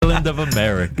land of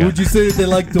America. Would you say that they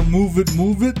like to move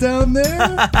it down there?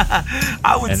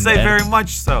 I would say very much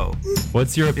so.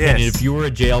 What's your opinion? Yes. If you were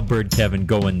a jailbird, Kevin,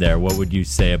 going there, what would you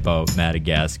say about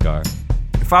Madagascar?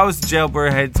 If I was a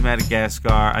jailbird headed to Madagascar,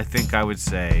 I think I would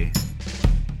say,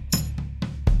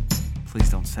 please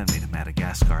don't send me to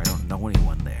Madagascar. I don't know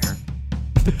anyone there.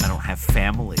 I don't have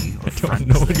family or friends Don't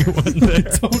know there. anyone there.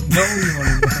 Don't know anyone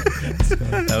in Madagascar.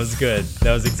 That was good.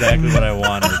 That was exactly what I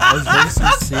wanted. That was very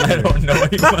sincere. I don't know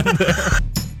anyone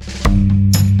there.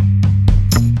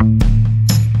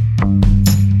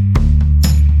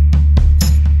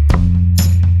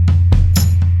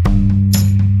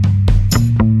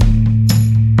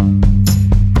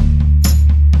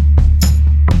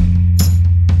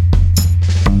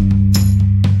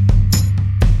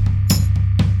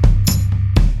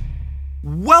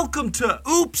 Welcome to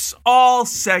Oops All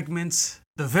Segments,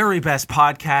 the very best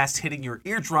podcast hitting your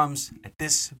eardrums at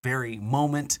this very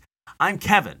moment. I'm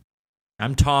Kevin.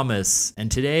 I'm Thomas,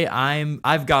 and today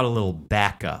I've got a little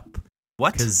backup.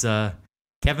 What? Because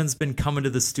Kevin's been coming to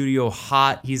the studio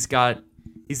hot. He's got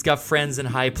friends in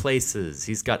high places.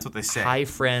 He's got That's what they say. high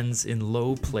friends in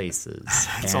low places.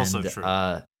 That's also true.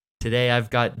 Today I've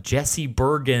got Jesse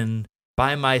Bergen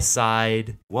by my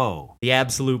side. Whoa. The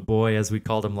absolute boy, as we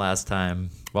called him last time.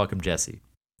 Welcome, Jesse.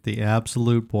 The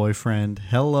absolute boyfriend.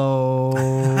 Hello.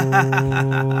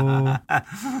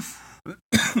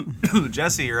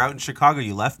 Jesse, you're out in Chicago.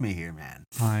 You left me here, man.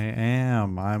 I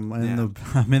am. I'm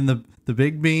in the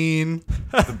big bean.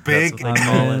 The big. That's what they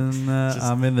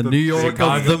call I'm in the New York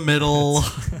of the middle.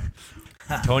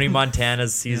 Tony Montana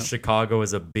sees Chicago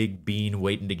as a big bean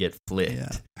waiting to get flipped. Yeah.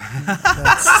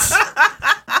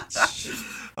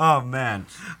 Oh man,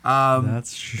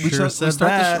 That's sure said we start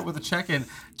that. the show with a check-in.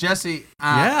 Jesse,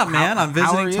 Yeah, man. I'm how are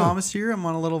visiting you? Thomas here. I'm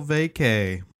on a little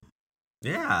vacay.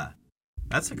 Yeah,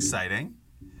 that's exciting.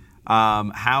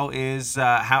 How's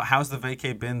the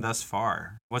vacay been thus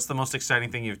far? What's the most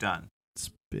exciting thing you've done?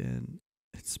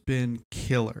 It's been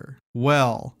killer.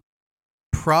 Well,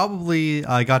 probably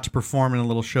I got to perform in a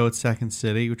little show at Second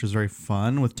City, which was very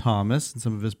fun with Thomas and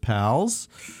some of his pals.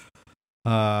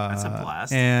 That's a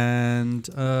blast. And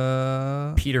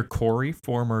Peter Corey,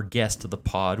 former guest of the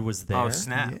pod, was there. Oh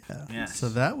snap! yeah. Yes. So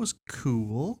that was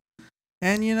cool.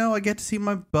 And I get to see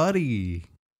my buddy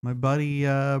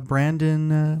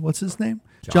Brandon. What's his name?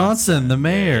 Johnson, the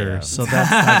mayor. Yeah. So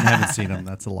that's I haven't seen him.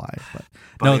 That's a lie. But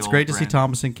no, Buddy it's great to old see Brandon.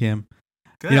 Thomas and Kim.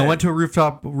 Good. Went to a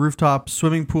rooftop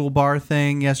swimming pool bar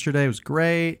thing yesterday. It was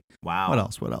great. Wow. What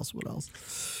else?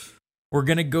 We're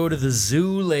going to go to the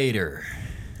zoo later.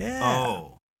 Yeah.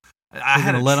 Oh, I We're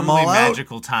had a gonna let 'em truly all out?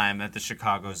 magical time at the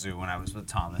Chicago Zoo when I was with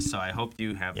Thomas. So I hope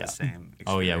you have Yeah. the same. Experience.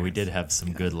 Oh, yeah, we did have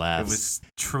some good It laughs. was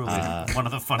truly Uh, one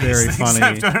of the funniest very things funny.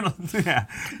 I've done. Yeah.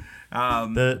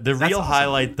 The That's real awesome.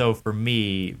 highlight, though, for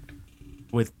me,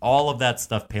 with all of that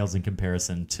stuff pales in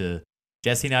comparison to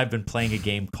Jesse and I have been playing a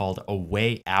game called A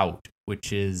Way Out,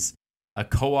 which is a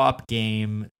co-op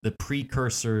game, the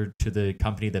precursor to the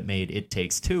company that made It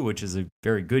Takes Two, which is a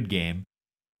very good game.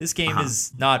 This game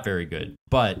is not very good,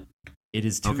 but it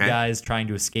is two guys trying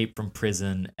to escape from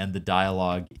prison, and the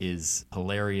dialogue is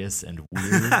hilarious and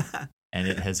weird, and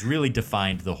it has really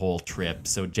defined the whole trip.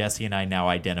 So Jesse and I now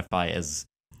identify as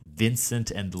Vincent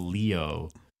and Leo.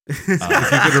 If you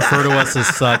could refer to us as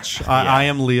such, I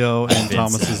am Leo and Vincent.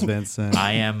 Thomas is Vincent.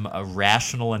 I am a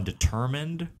rational and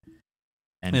determined.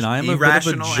 And I am a bit of a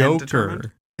Irrational and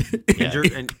joker. Yeah.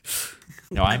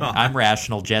 No, I'm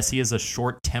rational. Jesse is a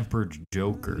short-tempered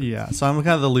joker. Yeah, so I'm kind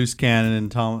of the loose cannon,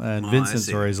 and Vincent's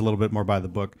see. story is a little bit more by the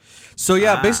book. So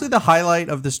yeah, basically the highlight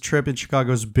of this trip in Chicago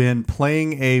has been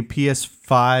playing a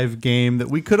PS5 game that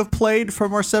we could have played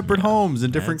from our separate homes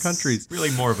in different It's countries.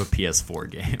 really more of a PS4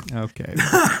 game. Okay,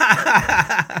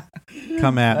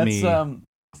 come at me, I'm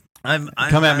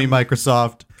come at me,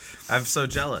 Microsoft. I'm so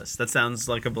jealous. That sounds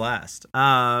like a blast.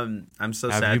 I'm so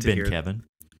How sad have to you hear. been, Kevin?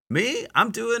 Me?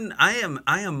 I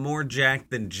am more jacked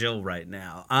than Jill right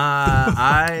now.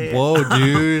 I Whoa,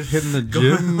 dude, hitting the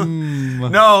gym.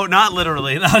 No, not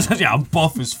literally. Yeah, I'm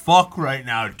buff as fuck right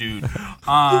now, dude.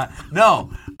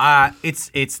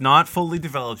 It's not fully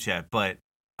developed yet, but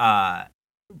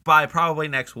by probably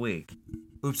next week,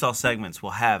 Oops All Segments will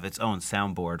have its own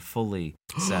soundboard fully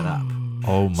set up.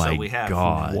 Oh my So we have-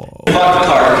 god.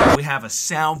 We have a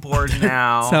soundboard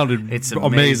now. Sounded it's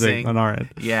amazing on our end.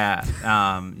 Yeah,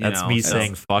 That's me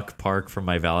saying fuck Park from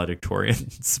my valedictorian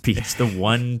speech. The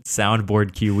one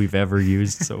soundboard cue we've ever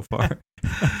used so far.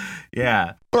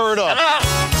 Yeah. Bird up.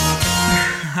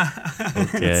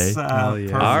 Okay. Hell yeah.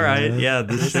 perfect. All right. Yeah.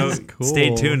 The show. is cool.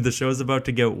 Stay tuned. The show's about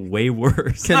to get way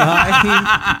worse. Can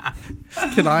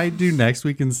I do next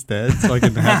week instead so I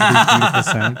can have these beautiful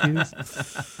sound cues?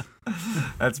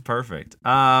 That's perfect.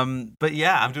 But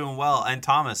yeah, I'm doing well. And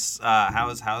Thomas,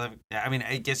 I mean,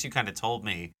 I guess you kind of told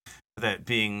me that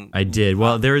being. I did.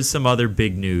 Well, there is some other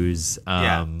big news.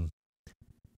 Yeah.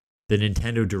 The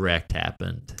Nintendo Direct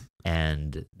happened,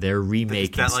 and they're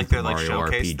remaking like Super their, like, Mario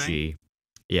showcase RPG. thing?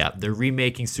 Yeah, they're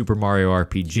remaking Super Mario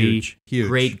RPG. Huge.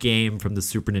 Great game from the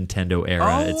Super Nintendo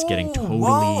era. It's getting totally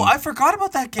Whoa, I forgot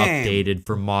about that game. updated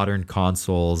for modern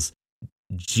consoles.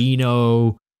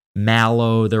 Gino,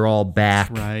 Mallow, they're all back.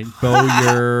 Right.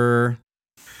 Bowyer.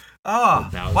 Oh,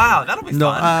 Bowser. wow, that'll be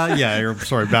No, fun.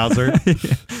 sorry, Bowser.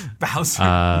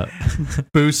 Bowser.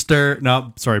 Booster.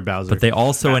 No, sorry, Bowser. But they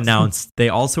also announced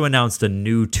a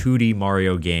new 2D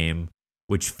Mario game,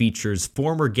 which features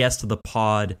former guest of the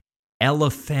pod,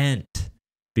 Elephant,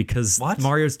 because What?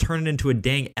 Mario's turning into a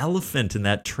dang elephant in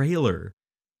that trailer.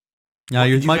 Now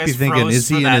you you might be guys thinking, froze is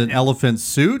he for in that an elephant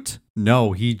suit?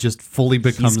 No, he just fully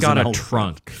becomes He's got an a elephant.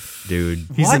 trunk, dude.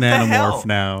 He's What an the animorph hell?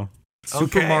 now.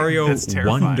 Super Okay, Mario that's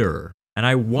terrifying. Wonder. And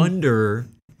I wonder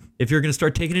if you're going to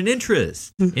start taking an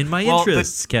interest in my Well, but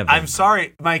interests, Kevin. I'm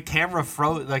sorry, my camera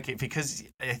froze, because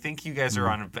I think you guys are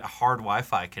on a hard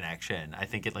Wi-Fi connection. I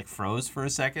think it froze for a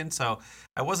second, so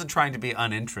I wasn't trying to be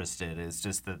uninterested. It's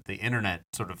just that the internet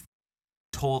sort of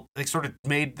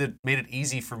made it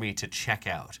easy for me to check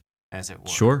out, as it were.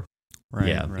 Sure. Right,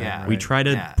 Yeah. right, Yeah. right. We try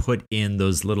to Yeah. put in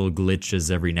those little glitches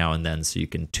every now and then so you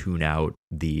can tune out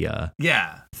the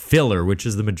Yeah. filler, which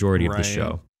is the majority of the Right.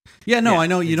 show. Yeah, no, Yeah, I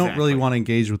know you don't really exactly. want to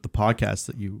engage with the podcast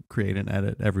that you create and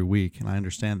edit every week, and I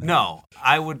understand that. No,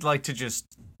 I would like to just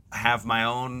have my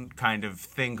own kind of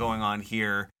thing going on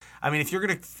here. I mean, if you're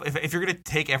gonna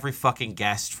take every fucking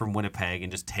guest from Winnipeg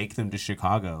and just take them to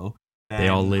Chicago, then They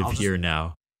all live I'll just- here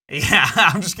now. Yeah,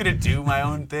 I'm just gonna do my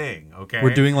own thing. Okay,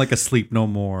 We're doing like a Sleep No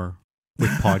More with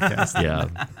podcast.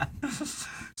 Yeah.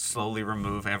 slowly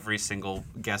remove every single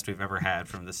guest we've ever had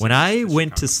from this. When I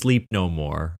went to Sleep No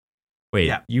More, wait,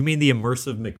 Yeah. you mean the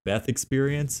immersive Macbeth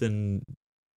experience in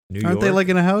New York? Aren't they like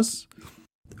in a house?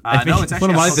 no, it's actually What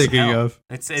am a I hotel. thinking of?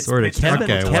 It's Sort of. pitched up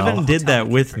Kevin, in a Kevin hotel did that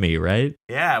with country. me, right?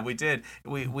 Yeah, we did.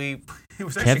 We it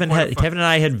was actually Kevin quite had fun. Kevin and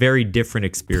I had very different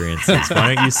experiences.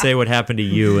 Why don't you say what happened to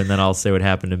you, and then I'll say what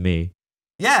happened to me.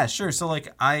 Yeah, sure. So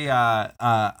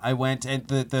I went, and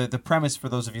the premise, for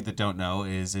those of you that don't know,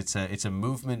 is it's a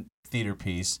movement theater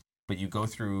piece, but you go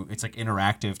through, it's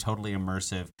interactive, totally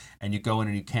immersive, and you go in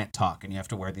and you can't talk, and you have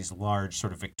to wear these large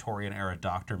sort of Victorian era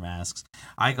doctor masks.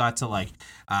 I got to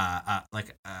I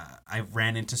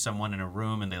ran into someone in a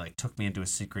room, and they took me into a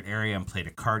secret area and played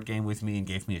a card game with me and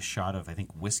gave me a shot of, I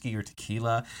think, whiskey or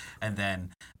tequila, and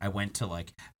then I went to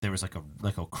there was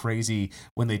a crazy,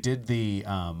 when they did the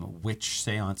witch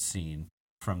seance scene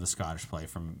from the Scottish play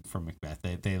from Macbeth,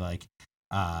 it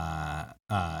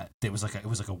was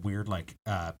like a weird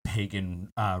pagan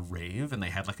rave, and they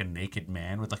had a naked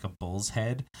man with a bull's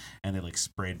head, and they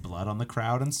sprayed blood on the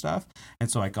crowd and stuff, and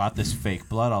so I got this fake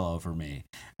blood all over me,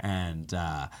 and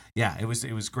it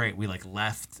was great. We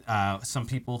left some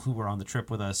people who were on the trip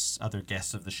with us, other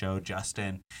guests of the show,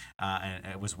 Justin and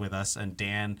it was with us, and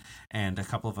Dan and a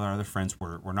couple of our other friends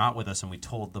were not with us, and we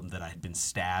told them that I had been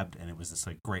stabbed, and it was this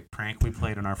great prank we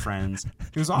played on our friends.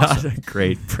 It was awesome. Not a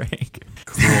great prank.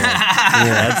 Cool.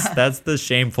 That's the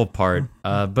shameful part.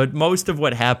 But most of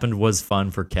what happened was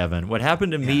fun for Kevin. What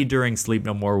happened to me during Sleep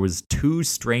No More was two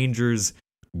strangers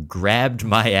grabbed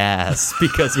my ass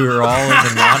because we were all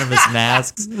in anonymous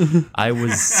masks. I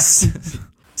was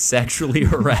sexually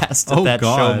harassed at that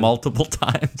show multiple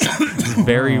times. It was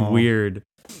very weird.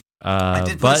 I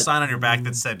did put a sign on your back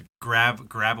that said "grab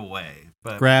away,"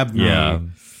 but Grab me. Yeah.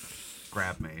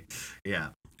 grab me. Yeah.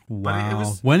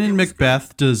 Wow. When in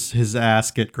Macbeth does his ass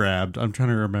get grabbed? I'm trying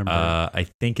to remember. I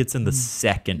think it's in the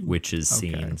second witches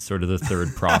scene. Sort of the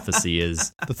third prophecy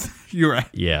is. Your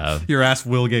ass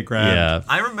will get grabbed. Yeah.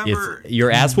 I remember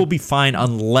your ass will be fine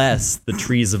unless the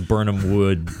trees of Burnham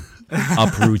Wood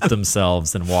uproot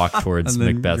themselves and walk towards And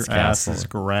then Macbeth's your ass castle. is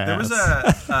grabbed. there was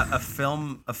a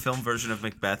film version of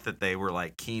Macbeth that they were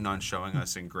keen on showing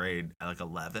us in grade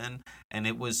 11, and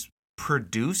it was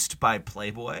produced by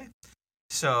Playboy.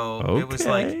 So it was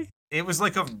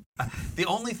the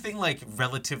only thing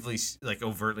relatively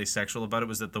overtly sexual about it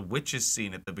was that the witches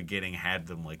scene at the beginning had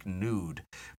them nude,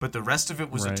 but the rest of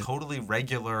it was a totally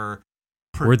regular.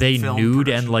 Were they film nude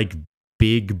production. and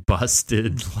big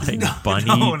busted bunny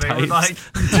no, they types?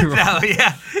 were no,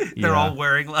 yeah, They're all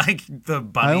wearing like the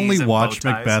bunnies. I only and watch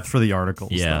bow ties. Macbeth for the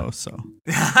articles, Yeah. though. So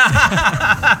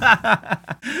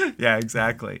Yeah,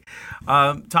 exactly.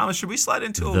 Thomas, should we slide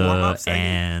into a warm up segment?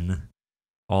 And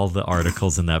all the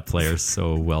articles in that play are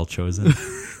so well chosen.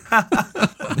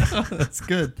 that's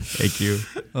good. Thank you.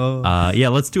 Oh. Yeah,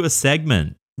 let's do a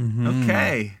segment. Mhm.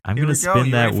 Okay. I'm here going we to go. spin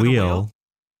You that ready for the wheel.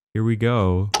 Here we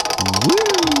go. Woo!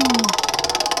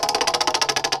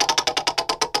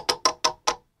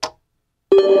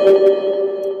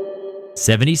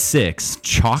 76,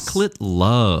 chocolate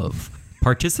love.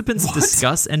 Participants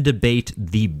discuss and debate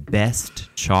the best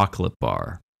chocolate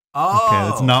bar. Oh, Okay,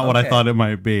 that's not what I okay. thought it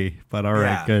might be, but all right,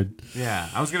 Yeah. good. Yeah,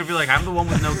 I was gonna be like, I'm the one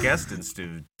with no guest in,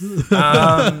 dude.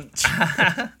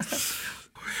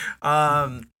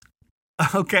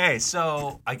 Okay,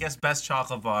 so I guess best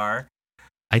chocolate bar.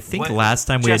 I think What- last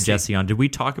time we had Jesse. Jesse on, did we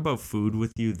talk about food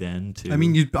with you then too? I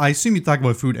mean, I assume you talk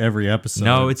about food every episode.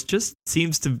 no, it just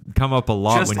seems to come up a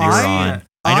lot Just when you're I- on.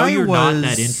 I know I you're not was-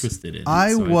 that interested in it,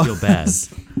 I so I feel bad. was.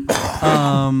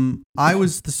 I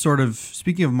was the sort of,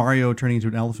 speaking of Mario turning into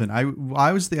an elephant.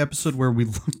 I was the episode where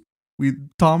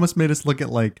Thomas made us look at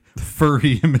like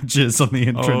furry images on the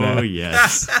internet. Oh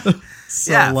yes,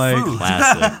 So Yeah, like, food.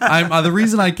 classic. I'm the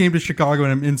reason I came to Chicago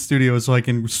and I'm in studio is so I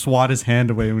can swat his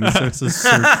hand away when he starts to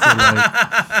search for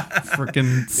like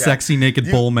freaking sexy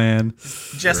naked bull man.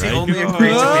 Jesse Right. only agreed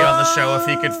to be on the show if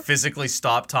he could physically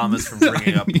stop Thomas from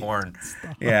bringing up porn.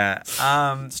 Yeah.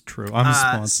 It's true. I'm a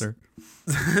sponsor.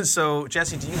 So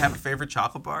Jesse, do you have a favorite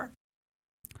chocolate bar?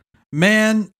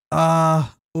 Man,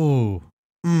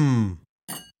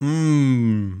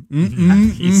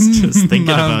 He's just thinking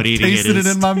I'm about eating it. tasting it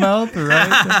in my mouth,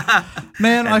 right?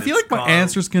 Man, And I feel it's like my gone.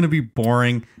 answer's gonna be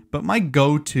boring, but my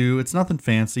go-to, it's nothing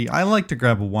fancy. I like to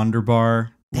grab a Wonder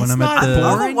Bar when That's I'm not at the. I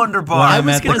love a boring. Wonder Bar. When I I'm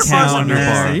was at the gonna say Wonder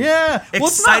counter. Bar. Yeah, well,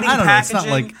 it's not. Exciting I don't know. It's packaging,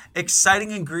 not like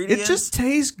exciting ingredients. it just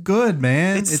tastes good,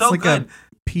 man. It's It's so like good. a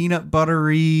peanut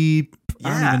buttery. I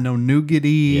don't Yeah. even know,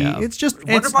 nougaty. Yeah. It's just.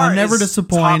 Wonder It's. Bar I'm never is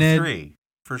disappointed. Top 3,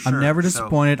 for sure. I'm never So-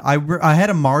 disappointed. I had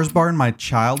a Mars bar in my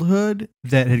childhood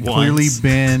that had clearly Once.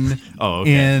 been Oh,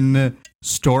 okay. in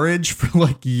storage for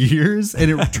like years,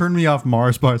 and it turned me off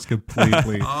Mars bars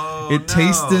completely. Oh, It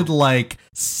tasted like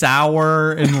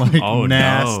sour and like Oh, no.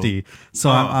 nasty. So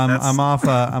that's- I'm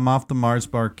off the Mars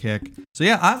bar kick. So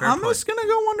yeah, Fair I'm play. just gonna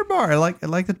go Wonder Bar. I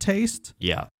like the taste.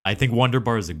 Yeah, I think Wonder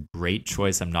Bar is a great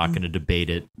choice. I'm not going to debate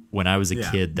it. When I was a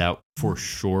Yeah. kid, that for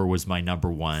sure was my number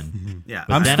one. Yeah.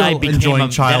 But I'm then still I became enjoying then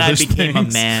I childish became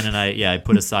things. a man, and I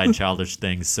put aside childish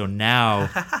things. So now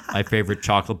my favorite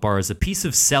chocolate bar is a piece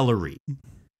of celery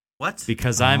What?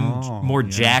 because I'm Oh, more yeah.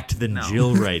 jacked than No.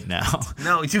 Jill right now.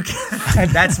 No, you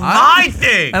can't. That's my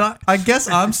thing. And I guess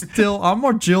I'm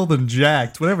more Jill than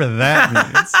jacked, whatever that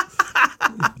means.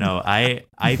 No,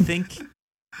 I think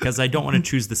because I don't want to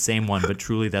choose the same one, but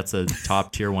truly that's a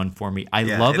top tier one for me. I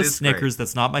Yeah, love it a is Snickers.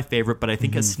 That's not my favorite, but I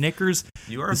think a Snickers.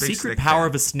 You are a The big secret Snick power fan.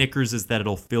 of a Snickers is that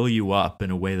it'll fill you up in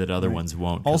a way that other ones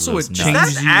won't. 'cause Also, of it those nuts. changes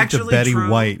That's you into actually Betty true.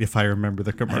 White, if I remember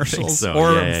the commercials, so.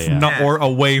 or Yeah. Yeah. or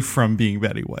away from being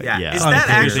Betty White. Yeah. Yeah. Is Oh, that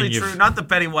okay. actually Then you've- true? Not the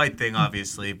Betty White thing,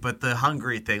 obviously, but the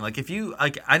hungry thing. Like, if you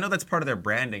like, I know that's part of their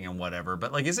branding and whatever,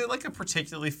 but like, is it like a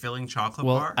particularly filling chocolate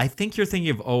Well, bar? I think you're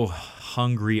thinking of Oh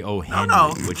Hungry, Oh Henry,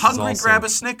 no, which is hungry. also. Grab a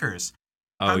Snickers.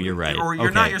 Oh, Hungry- you're right. Or you're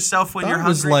Okay. not yourself when That you're hungry.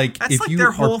 was like That's if like you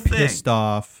their whole are thing. pissed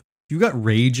off, you got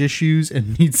rage issues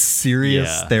and need serious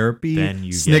Yeah, therapy. then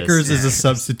you get a Snickers is a Snickers.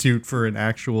 substitute for an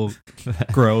actual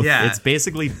growth. Yeah. It's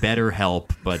basically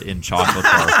BetterHelp, but in chocolate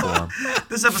bar form.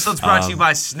 This episode's brought to you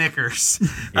by Snickers.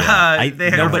 yeah. They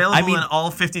are No, but available I mean- in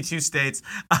all 52 states.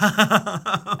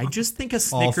 I just think a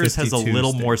All Snickers has a 52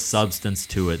 little more states. substance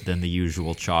to it than the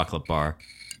usual chocolate bar.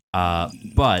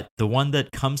 But the one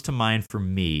that comes to mind for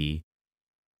me,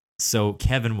 so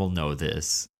Kevin will know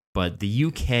this, but the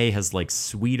UK has like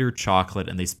sweeter chocolate,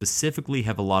 and they specifically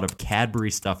have a lot of Cadbury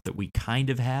stuff that we kind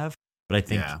of have, but I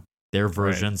think Yeah. their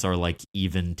versions are like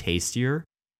even tastier.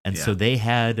 And so Yeah. they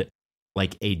had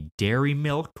like a dairy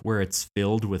milk where it's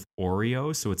filled with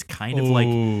Oreo, so it's kind of like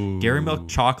dairy milk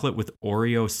chocolate with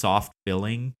Oreo soft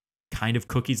filling, kind of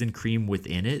cookies and cream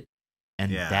within it,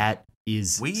 and Yeah. that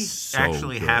is We so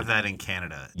actually good. have that in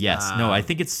Canada. Yes, no, I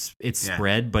think it's yeah.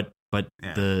 spread, but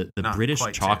Yeah. the Not British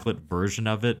quite chocolate version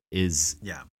of it is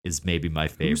Yeah. maybe my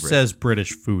Who favorite. says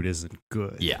British food isn't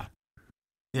good? Yeah,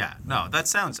 Yeah, no, that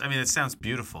sounds. I mean, it sounds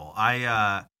beautiful.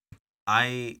 I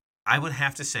would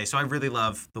have to say. So I really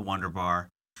love the Wonder Bar.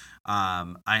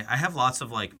 I have lots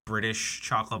of like British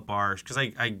chocolate bars because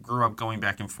I grew up going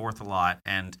back and forth a lot,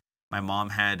 and my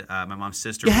mom's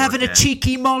sister. you're having a worked at-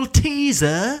 cheeky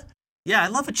Malteser. Yeah, I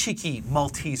love a cheeky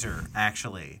Malteser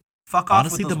actually. Fuck off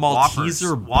Honestly, with the those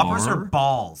Malteser Whoppers. Whoppers bar- are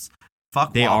balls.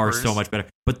 Fuck They Whoppers. are so much better.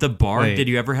 But the bar, Wait. did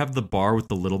you ever have the bar with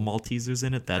the little Maltesers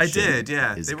in it? That I shit did,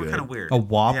 yeah. is They were good. kind of weird. A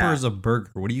Whopper Yeah. is a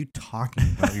burger. What are you talking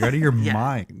about? You're out of your Yeah.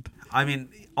 mind. I mean,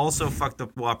 also fuck the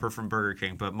Whopper from Burger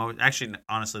King, but actually,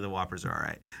 honestly, the Whoppers are all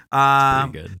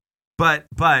right. Pretty good. But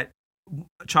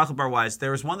chocolate bar wise,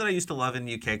 there was one that I used to love in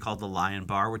the UK called the Lion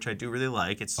Bar, which I do really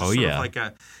like. It's just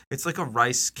it's like a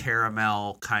rice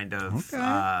caramel kind of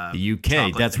Okay. The UK,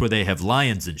 chocolate that's thing. where they have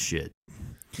lions and shit.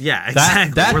 Yeah,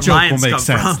 exactly. That where joke will lions make come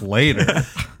sense from. later.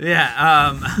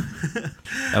 Yeah.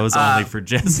 That was only for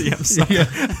Jesse. I'm sorry.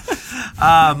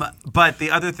 But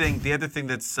the other thing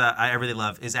that's I really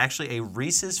love is actually a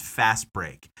Reese's Fast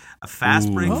Break. A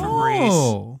Fast Break from Reese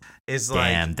Oh. is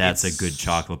like Damn, that's a it's good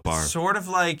chocolate bar. Sort of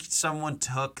like someone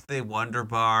took the Wonder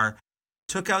Bar,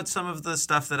 took out some of the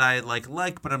stuff that I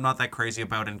like, but I'm not that crazy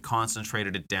about, and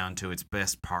concentrated it down to its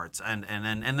best parts, and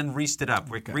then Reesed it up.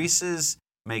 Okay. Reese's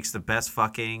makes the best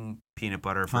fucking peanut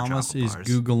butter for Thomas chocolate is bars.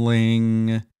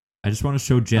 Googling. I just want to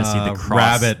show Jesse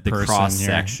Rabbit the person cross here.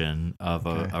 section of a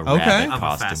Okay. rabbit of a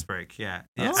costume. Fast Break, yeah.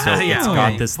 Oh. So it's yeah,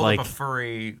 got you this pull up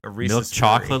like a Reese's milk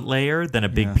chocolate layer, then a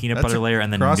big Yeah, peanut that's butter a layer,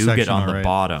 and then cross-section, nougat on the alright.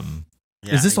 bottom.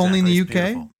 Yeah, Is this only in the exactly. It's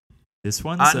UK? beautiful. This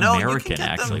one's No, you can American, get them.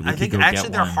 actually. We I could think go actually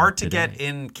get they're one hard to today. get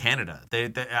in Canada.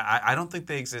 I don't think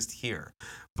they exist here.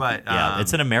 But Yeah,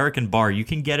 it's an American bar. You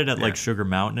can get it at yeah. like Sugar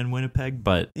Mountain in Winnipeg,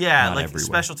 but yeah, not like everywhere.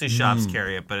 specialty shops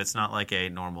carry it, but it's not like a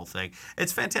normal thing.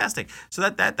 It's fantastic. So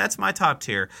that's my top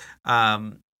tier. Yeah,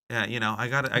 I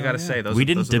gotta say those. We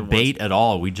didn't those are the debate ones. at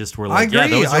all. We just were I like, yeah,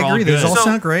 agree. those are all Those good. all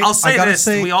sound great. I'll say I gotta this: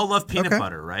 say, we all love peanut okay.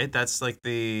 butter, right? That's like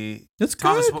the. That's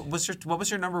Thomas, good. what was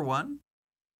your number one?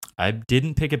 I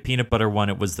didn't pick a peanut butter one.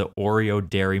 It was the Oreo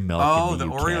Dairy Milk. Oh, in the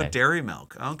the UK. Oreo Dairy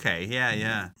Milk. Okay,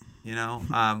 yeah.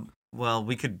 Well,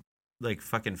 we could like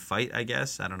fucking fight, I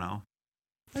guess. I don't know.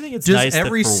 I think it's Does nice that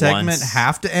every for segment once,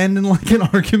 have to end in like an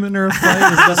argument or a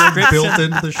fight? Is that like built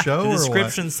into the show? the or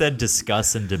description said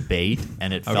discuss and debate,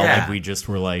 and it felt Okay. like we just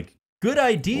were like, good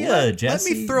idea, Let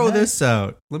Jesse. me throw this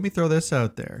out. Let me throw this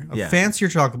out there. A Yeah. fancier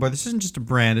chocolate bar. This isn't just a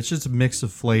brand. It's just a mix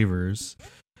of flavors.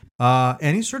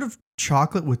 Any sort of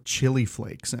chocolate with chili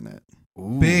flakes in it.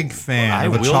 Ooh, Big fan I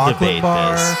of a will chocolate debate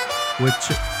bar this.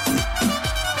 with.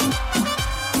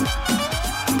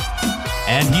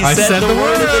 And he I said the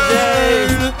word of the day.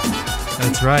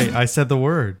 That's right. I said the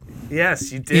word. Yes,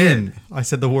 you did. In. I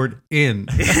said the word in.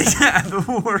 Yeah,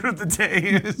 the word of the day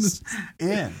is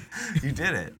in. You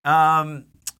did it.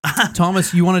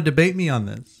 Thomas, you want to debate me on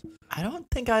this? I don't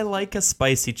think I like a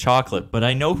spicy chocolate, but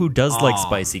I know who does like Aw.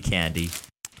 spicy candy.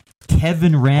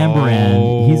 Kevin Rambran.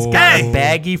 Oh. He's got Hey! a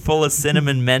baggie full of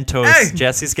cinnamon Mentos. Hey!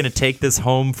 Jesse's going to take this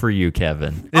home for you,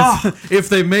 Kevin. If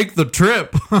they make the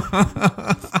trip.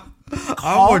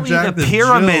 I'm more Call me Jack the than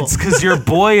pyramids Jill. because your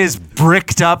boy is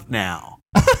bricked up now.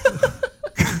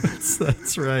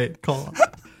 That's right. Call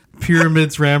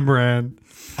Pyramids Rembrandt.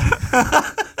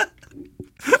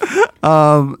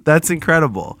 That's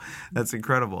incredible. That's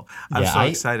incredible. I'm Yeah, so I-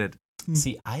 excited.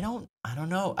 See, I don't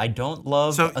know. I don't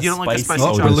love So you don't like a spicy Oh,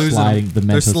 chocolate? we're losing sliding, them. the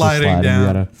They're Mentos are sliding down. We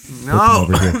gotta flip them No,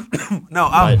 over here. no.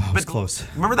 But- But close.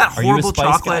 remember that Are you a horrible spice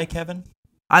chocolate? guy, Kevin?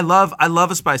 I love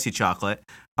a spicy chocolate.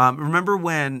 Remember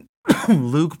when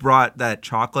Luke brought that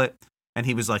chocolate and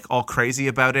he was like all crazy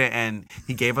about it, and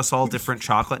he gave us all different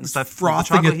chocolate and stuff. Frothing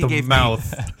chocolate at he the gave me-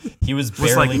 mouth. He was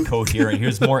Was like- barely coherent. He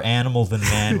was more animal than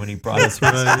man when he brought us.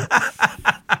 Right.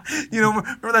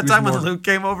 remember that was time when more- Luke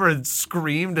came over and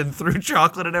screamed and threw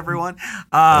chocolate at everyone?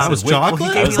 was Well, chocolate? he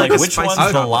I gave was me like, a which spicy one's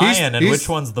the chocolate. lion and he's- which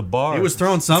one's the bar? He was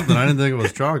throwing something. I didn't think it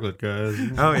was chocolate, guys.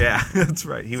 Oh yeah, that's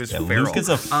right. He was Yeah, feral. Luke is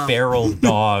a feral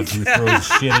dog who throws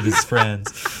shit at his friends.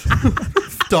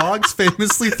 Dogs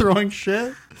famously throwing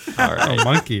shit. All right. A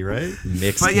monkey, right?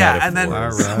 Mixed But yeah, and then-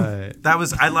 metaphors. All right. That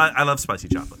was I love spicy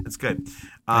chocolate. It's good.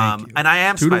 Thank you. And I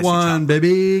am 2 to spicy 1, chocolate.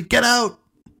 baby. Get out.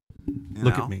 you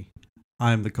Look know? at me.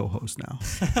 I'm the co-host now.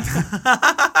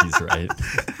 He's right.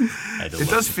 It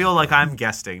does feel like I'm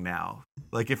guesting now.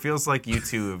 Like it feels like you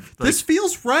two have. Like, This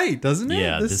feels right, doesn't it?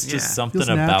 Yeah, there's just yeah. something feels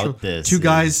natural. about this. Two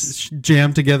guys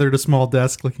jammed together at a small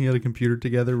desk, looking at a computer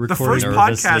together, recording. first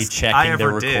nervously podcast I checking their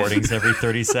ever did. recordings every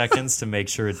 30 seconds to make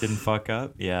sure it didn't fuck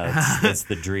up. Yeah, it's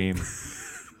the dream.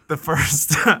 the first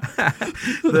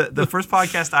the first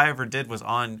podcast I ever did was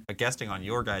on guesting on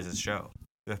your guys' show.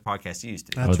 The podcast you used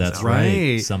to do. That's Oh, that's right.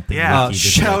 right. Something. Yeah. Wiki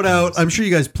Shout out! developments. I'm sure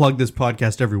you guys plug this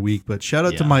podcast every week, but shout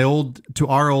out to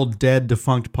our old dead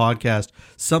defunct podcast,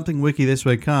 Something Wiki This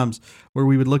Way Comes, where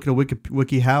we would look at a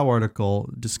WikiHow article,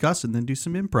 discuss it, and then do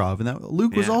some improv. And that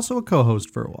Luke was Yeah. also a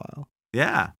co-host for a while.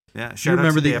 Yeah. Yeah, shout out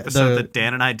remember to the the- episode the- that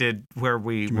Dan and I did where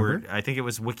we you were. remember? I think it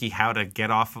was Wiki how to get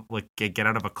off, like get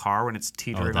out of a car when it's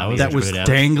teetering. that on was the That edge. was good app.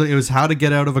 dangling. It was how to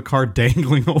get out of a car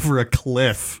dangling over a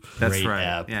cliff. That's Great right.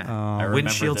 app. Yeah, I remember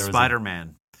windshield there was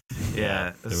Spider-Man.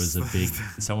 Yeah, There was a big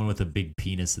someone with a big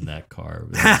penis in that car.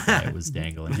 That's why it was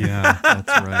dangling. Yeah,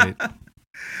 that's right.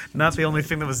 not the only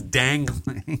thing that was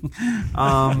dangling.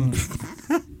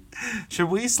 Should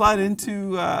we slide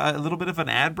into a little bit of an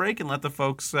ad break and let the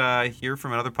folks hear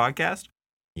from another podcast?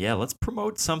 Yeah, let's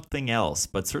promote something else,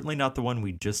 but certainly not the one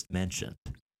we just mentioned.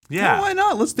 Yeah, why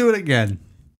not? Let's do it again.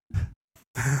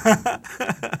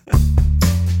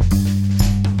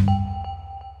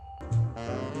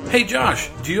 Hey Josh,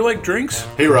 do you like drinks?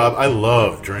 Hey Rob, I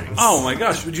love drinks. Oh my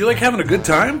gosh, would you like having a good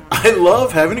time? I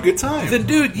love having a good time. Then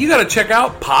dude, you gotta check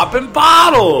out Poppin'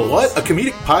 Bottles! What? A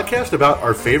comedic podcast about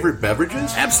our favorite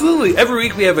beverages? Absolutely. Every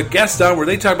week we have a guest on where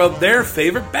they talk about their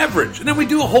favorite beverage. And then we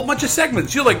do a whole bunch of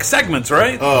segments. You like segments,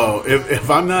 right? Oh, if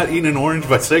I'm not eating an orange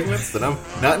by segments, then I'm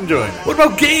not enjoying it. What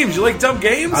about games? You like dumb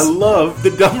games? I love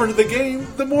the dumber the game,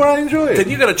 the more I enjoy it. Then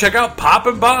you gotta check out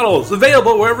Poppin' Bottles,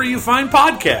 available wherever you find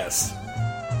podcasts.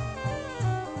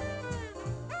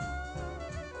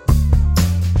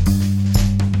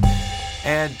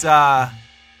 And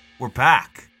we're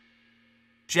back.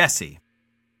 Jesse,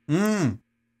 do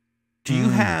you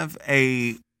have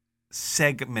a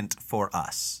segment for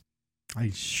us? I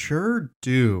sure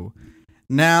do.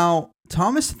 Now,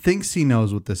 Thomas thinks he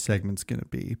knows what this segment's going to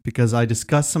be because I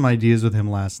discussed some ideas with him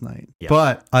last night. Yeah.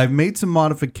 But I've made some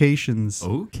modifications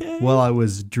Okay. while I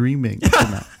was dreaming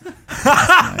tonight.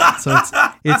 Last night.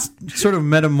 So it's sort of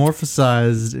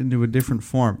metamorphosized into a different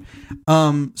form.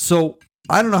 So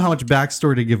I don't know how much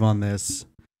backstory to give on this.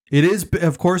 It is,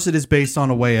 of course, it is based on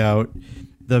A Way Out,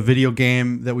 the video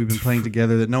game that we've been playing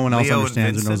together that no one else Leo and understands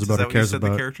or Vincent, knows is about that or what you cares said the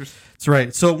about. characters? That's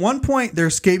right. So at one point, they're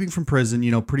escaping from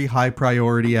prison, pretty high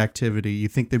priority activity. You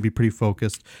think they'd be pretty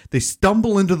focused. They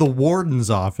stumble into the warden's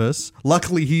office.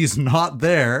 Luckily, he's not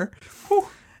there.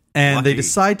 And they Lucky.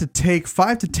 decide to take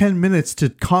 5 to 10 minutes to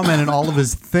comment on all of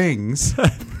his things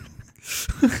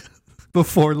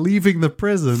before leaving the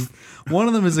prison. One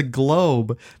of them is a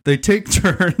globe. They take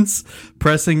turns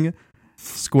pressing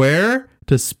square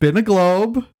to spin a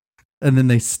globe. And then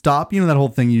they stop, that whole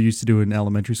thing you used to do in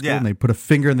elementary school, Yeah. and they put a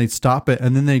finger and they'd stop it,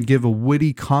 and then they'd give a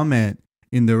witty comment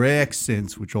in their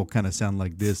accents, which all kind of sound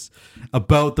like this,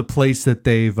 about the place that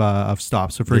they've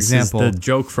stopped. So, for This example, is the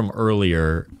joke from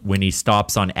earlier when he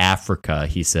stops on Africa.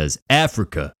 He says,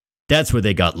 "Africa, that's where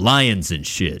they got lions and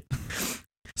shit."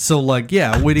 so like,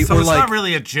 yeah, witty, So or it's like, not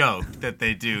really a joke that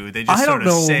they do. They just I sort don't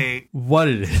of know say, what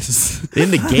it is.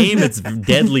 In the game, it's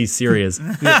deadly serious.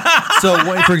 So,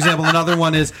 for example, another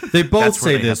one is they both That's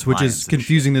where say they this, have which lions is and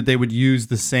confusing that they would use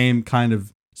the same kind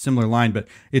of similar line, but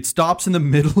it stops in the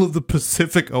middle of the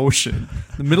Pacific Ocean,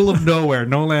 the middle of nowhere,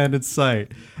 no land in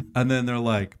sight. And then they're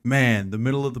like, man, the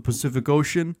middle of the Pacific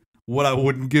Ocean, what I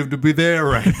wouldn't give to be there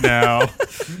right now.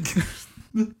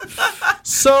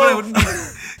 So but I wouldn't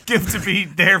give to be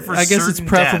there for I guess it's certain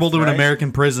preferable death, to an right?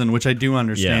 American prison, which I do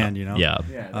understand, Yeah.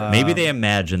 Uh, Maybe they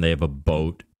imagine they have a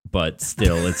boat, but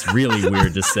still, it's really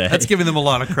weird to say. That's giving them a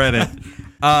lot of credit.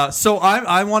 So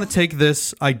I want to take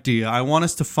this idea. I want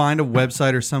us to find a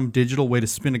website or some digital way to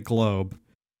spin a globe,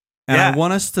 and Yeah. I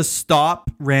want us to stop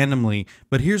randomly.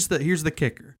 But here's the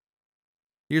kicker.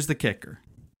 Here's the kicker.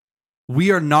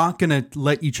 We are not going to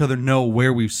let each other know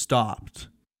where we've stopped,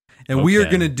 and we are Okay.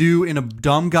 going to do in a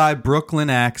dumb guy Brooklyn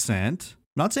accent.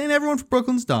 I'm not saying everyone from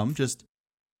Brooklyn's dumb. Just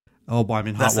I'm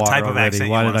in That's hot the water type of already. accent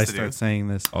you Why want did I us to start do. saying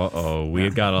this? Uh-oh,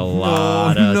 we've got a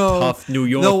lot of no. tough New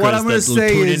Yorkers No, what I'm going that to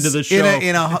say tune is into the show.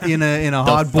 in a The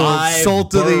hard boiled five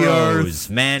salt of the boroughs, earth.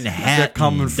 Manhattan,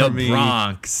 coming for the me.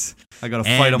 Bronx. I got to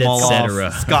and fight them all et off,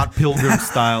 cetera. Scott Pilgrim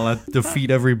style. I defeat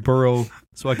every borough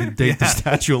so I can date the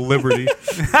Statue of Liberty.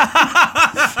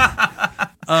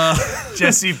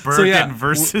 Jesse Bergen So yeah,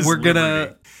 versus we're gonna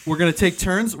Liberty. we're gonna take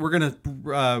turns. We're gonna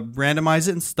randomize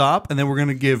it and stop, and then we're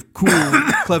gonna give cool,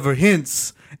 clever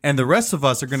hints. And the rest of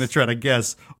us are going to try to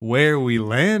guess where we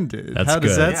landed. That's How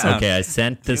does good. that sound? Okay, I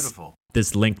sent Beautiful.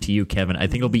 this link to you, Kevin. I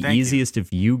think it'll be Thank you. easiest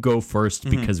if you go first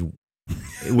Mm-hmm. because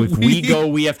if we go,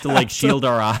 we have to shield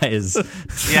our eyes.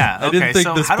 Yeah, I okay. didn't think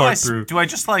so this how do part I through. do I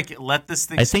just let this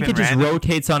thing I think spin it just random?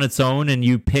 rotates on its own, and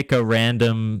you pick a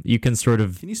random. You can sort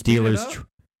of Can you speed it dealers. up?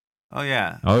 Oh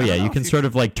yeah. Oh I yeah, don't know you if can sort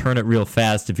of turn it real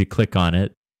fast if you click on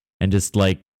it, and just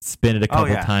spin it a couple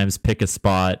yeah. times, pick a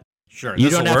spot. Sure. You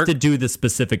don't have to do the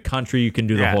specific country. You can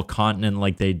do the Yeah. whole continent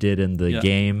like they did in the Yeah.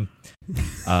 game.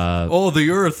 The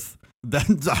Earth.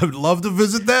 I would love to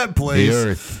visit that place. The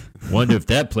Earth. Wonder if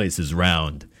that place is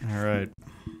round. All right.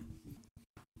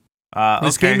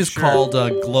 This Okay, game is sure. called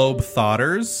Globe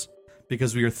Thoughters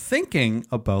because we are thinking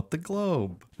about the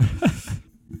globe.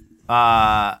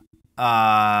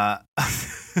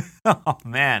 Oh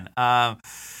man, I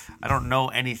don't know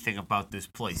anything about this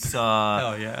place.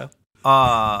 Hell yeah.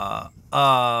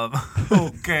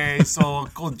 Okay, so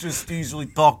I'll just easily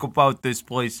talk about this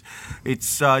place.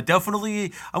 It's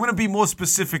definitely. I'm gonna be more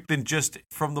specific than just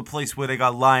from the place where they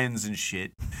got lions and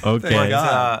shit. Okay.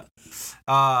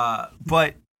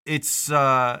 But it's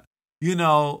you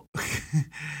know,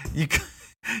 you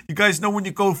guys know when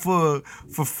you go for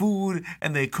food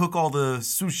and they cook all the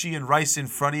sushi and rice in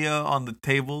front of you on the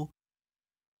table.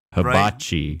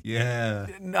 Hibachi. Yeah.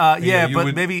 Yeah, you but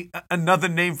would- maybe another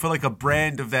name for like a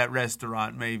brand of that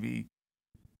restaurant, maybe.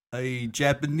 A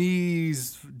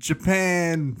Japanese,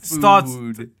 Japan food. Starts.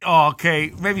 Oh,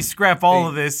 okay, maybe scrap all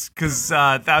of this because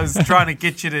I was trying to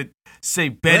get you to say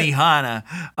Benihana.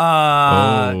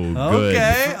 Good.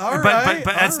 Okay, all right.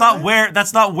 But that's not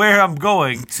where I'm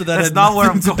going. So that that's had not where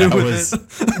I'm nothing to going. do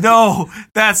with it. No,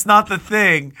 that's not the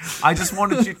thing. I just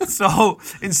wanted you. So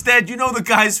instead, you know the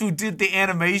guys who did the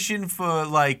animation for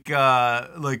like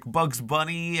Bugs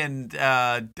Bunny and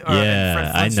Yeah, Fred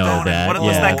I know Flintstone that. And what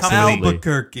was Yeah, that company? absolutely.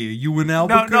 Albuquerque. You in No,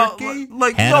 Albuquerque?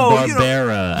 like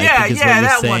Hanna-Barbera, no, I think is what you're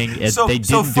that saying. one. They So didn't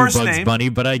do first Bugs name, Bunny,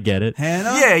 but I get it.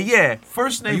 Hannah? Yeah.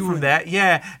 First name from that,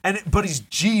 yeah. But he's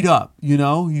G'd up, you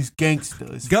know. He's gangster.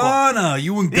 as fuck. Ghana.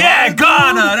 You in Ghana? Yeah,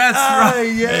 Ghana. That's right.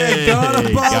 Yeah, Hey, Ghana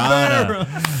Ghana.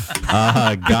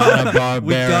 Barbera. Ghana Barbera.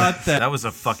 We got that. That was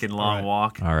a fucking long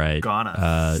walk. All right.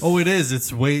 Ghana. Oh, it is.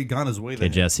 It's way. Ghana's way there.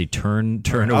 Okay, Jesse, turn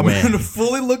I'm away. going to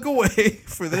fully look away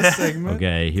for this segment.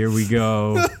 Okay, here we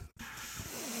go.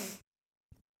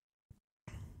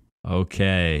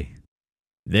 Okay.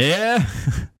 There?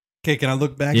 Okay, can I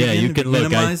look back Yeah, again? you Have can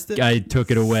look. minimized it? I took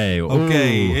it away.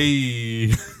 Okay. Ooh.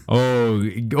 Hey. Oh,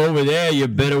 over there, you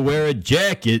better wear a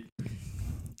jacket.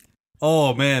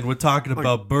 Oh, man. We're talking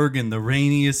about Bergen, the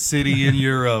rainiest city in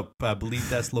Europe. I believe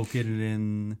that's located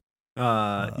in...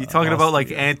 You talking about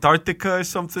like Antarctica or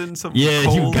something? Something Yeah,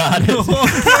 cold? you got it. Okay.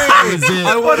 That was it.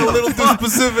 I went a little too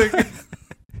specific.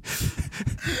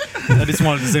 I just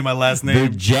wanted to say my last The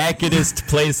name. jacketest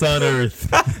place on earth.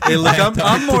 Hey, look,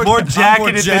 I'm more More I'm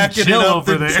jacketed than Jill up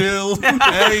over than there. Jill.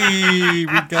 Hey,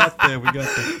 we got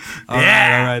that. All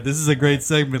right. This is a great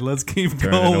segment. Let's keep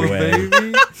Turn it going, away.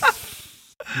 baby.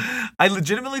 I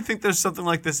legitimately think there's something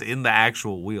like this in the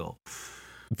actual wheel.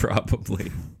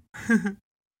 Probably.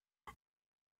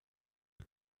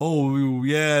 Oh,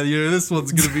 yeah, this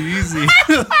one's going to be easy.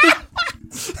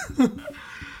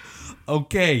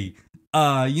 Okay.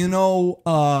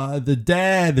 The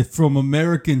dad from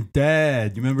American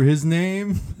Dad. You remember his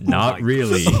name? Not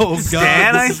really. Oh, God.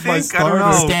 Stan, this I is my think? I don't starter.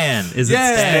 know. Stan. Is it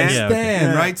Yeah, Stan? Stan,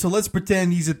 okay. right? So let's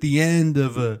pretend he's at the end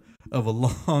of a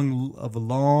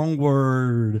long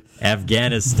word.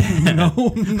 Afghanistan. No.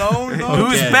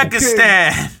 Okay.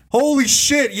 Uzbekistan. Holy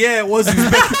shit! Yeah, it was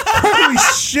Uzbekistan. Holy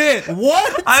shit!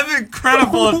 What? I'm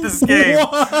incredible at this game.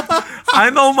 What? I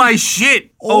know my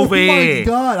shit Oh over my here.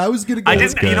 god! I was gonna go. I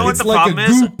didn't. You know what It's the like problem a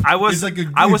is? goop. I was. It's like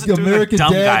a I wasn't doing American a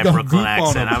dumb Dad guy got Brooklyn goop on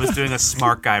accent. him. I was doing a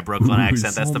smart guy Brooklyn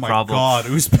accent. That's Oh the my problem. God,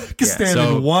 Uzbekistan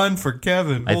So- in one for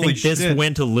Kevin. I Holy think this shit.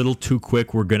 went a little too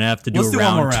quick. We're gonna have to do Let's a do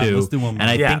one more round round. two. Let's do one more. And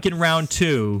I Yeah. think in round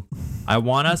two, I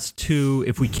want us to,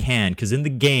 if we can, because in the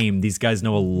game, these guys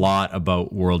know a lot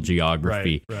about world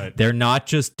geography. Right. They're not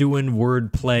just doing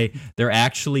wordplay; they're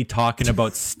actually talking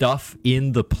about stuff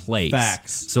in the place.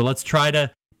 Facts. So let's try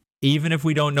to, even if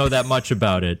we don't know that much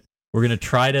about it, we're gonna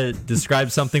try to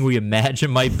describe something we imagine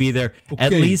might be there,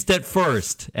 at Okay. least at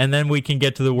first, and then we can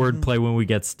get to the wordplay when we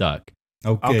get stuck.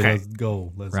 Okay, Okay. let's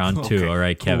go. Let's Round go. two. Okay, All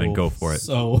right, Kevin, Cool. go for it.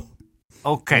 So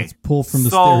Okay. let's pull from the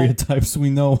So- stereotypes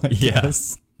we know. I Yeah.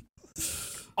 guess.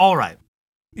 All right.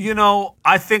 You know,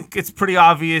 I think it's pretty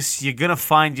obvious. You're gonna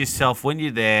find yourself when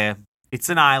you're there. It's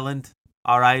an island.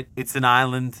 All right. It's an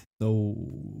island. So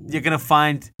You're gonna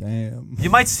find. damn. You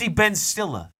might see Ben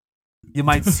Stiller. You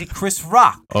might see Chris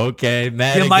Rock. Okay, You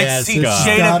might see Madagascar,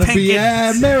 Jada Gotta be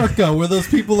Pinkett. America, where those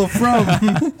people are from.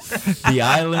 the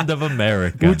island of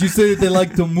America. Would you say that they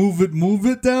like to move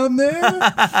it down there?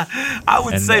 I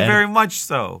would And say then- very much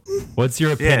so. What's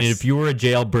your opinion? Yes. If you were a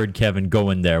jailbird, Kevin,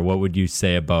 going there, what would you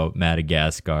say about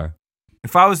Madagascar?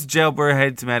 If I was a jailbird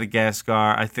headed to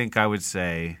Madagascar, I think I would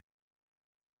say,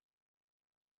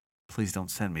 please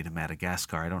don't send me to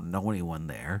Madagascar. I don't know anyone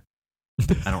there.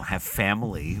 I don't have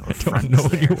family or Don't friends know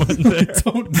there. anyone there.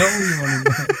 Don't know anyone.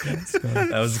 That's good.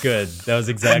 That was good. That was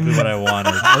exactly what I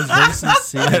wanted. That was very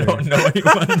sincere. I don't know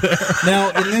anyone there. Now,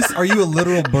 in this, are you a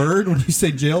literal bird when you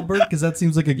say jailbird? Because that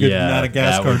seems like a good Yeah,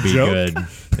 Madagascar that would be joke. good.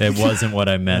 It wasn't what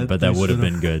I meant, but that would have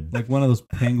been good. Like one of those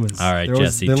penguins. All right, They're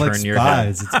always- Jesse, they're turn like your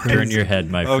spies. head. It's crazy. Turn your head,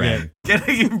 my friend.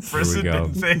 Getting imprisoned go.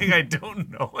 and saying I don't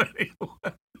know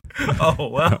anyone. Oh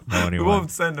well, Know we anyone.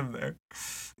 won't send him there.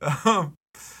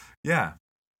 Yeah.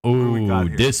 do we got Ooh,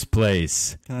 here? this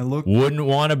place. Can I look? Wouldn't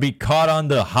want to be caught on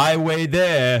the highway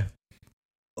there.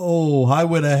 Oh,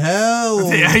 highway to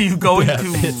hell. Yeah, you going Yeah, to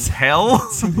it's- hell?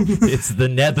 It's the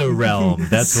nether realm.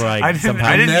 That's where I didn't, somehow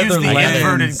I didn't use the Netherlands.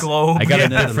 inverted globe. I got a yet.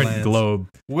 different Netherlands. globe.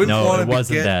 Wouldn't No, want it to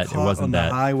wasn't get that. It caught wasn't on that.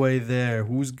 the highway there.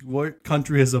 What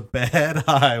country has a bad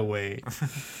highway?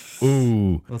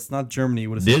 Ooh, Well, it's not Germany.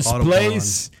 What is it? this Autobahn.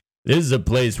 place. This is a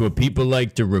place where people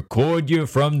like to record you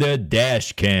from their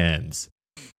dash cams.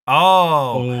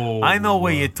 Oh, I know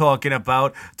what you're talking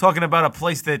about. Talking about a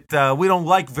place that we don't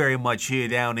like very much here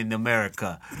down in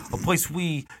America. A place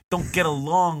we don't get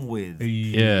along with.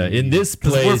 Yeah, in this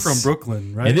 'Cause place. we're from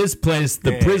Brooklyn, right? In this place,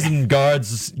 the Yeah. prison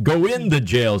guards go in the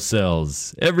jail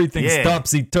cells. Everything's Yeah.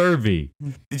 topsy-turvy.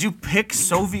 Did you pick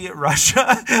Soviet Russia?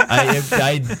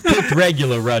 I picked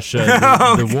regular Russia.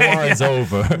 The war is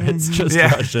over. It's just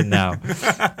Yeah. Russia now.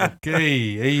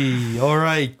 Okay, hey, all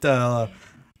right.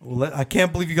 I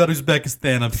can't believe you got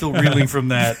Uzbekistan. I'm still reeling from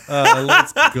that.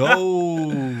 Let's go.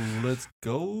 Let's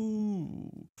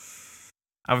go.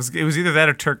 It was either that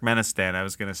or Turkmenistan, I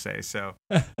was going to say. So,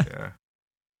 yeah.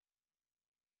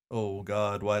 Oh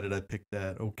God, why did I pick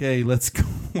that? Okay, let's go.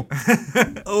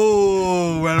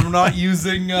 Oh, and I'm not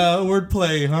using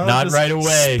wordplay, huh? Not Just right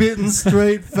away. Spitting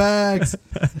straight facts.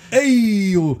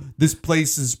 Hey, this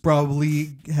place is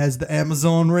probably has the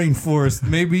Amazon rainforest.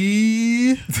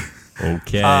 Maybe.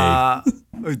 Okay.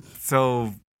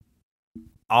 So,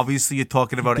 obviously you're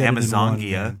talking about Get it in one,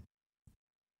 Amazongia. man.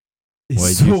 It's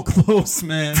What'd so you- close,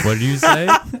 man. What did you say?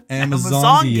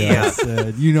 Amazongia. I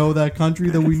said. You know that country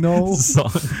that we know?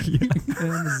 Zongia.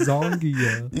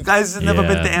 Amazongia. You guys have never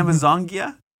been to Yeah.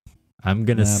 Amazongia? I'm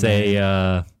gonna Nah,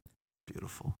 say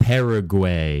Beautiful.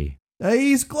 Paraguay. Hey,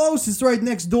 he's close. It's right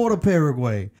next door to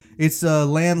Paraguay. It's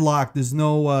landlocked. There's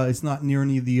no. It's not near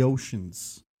any of the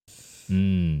oceans.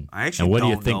 Mm. I actually And what do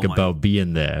you don't think know my- about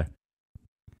being there?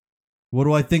 What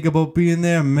do I think about being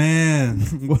there, man?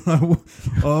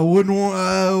 I wouldn't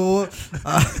want.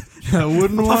 I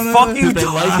wouldn't want to. fuck you Do they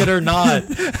like it or not?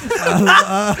 They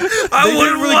wouldn't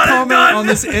didn't really want it comment done. on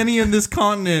this any in this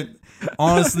continent.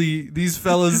 Honestly, these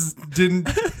fellas didn't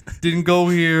go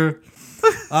here.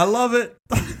 I love it.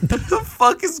 What the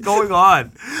fuck is going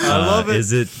on? I love it.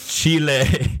 Is it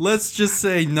Chile? Let's just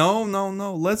say no.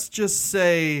 Let's just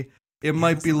say it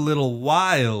might be a little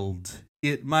wild.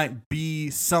 It might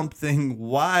be something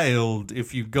wild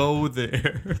if you go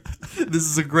there. This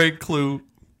is a great clue.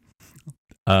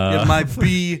 It might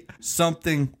be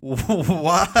something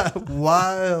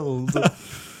wild.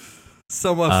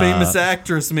 Some famous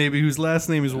actress, maybe, whose last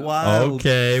name is Wild.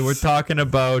 Okay, we're talking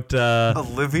about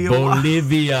Olivia?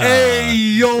 Bolivia. Hey,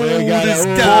 yo, We got this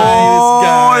it.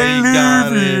 guy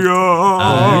got it.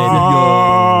 I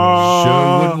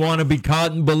sure wouldn't want to be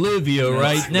caught in Bolivia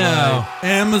right now.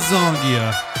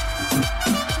 Amazongia.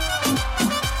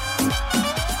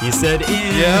 He said in.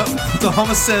 Yep, the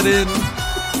hummus set in.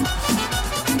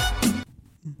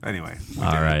 Anyway.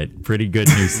 All right, pretty good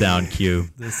new sound cue.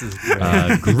 This is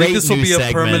great. Great This will new be a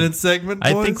segment. permanent segment,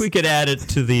 I boys? think we could add it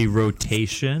to the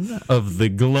rotation of the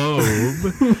globe.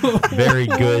 Very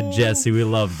good, Jesse. We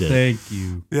loved it. Thank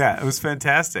you. Yeah, it was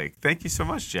fantastic. Thank you so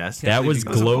much, Jess. That was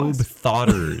Globe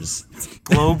Thoughters.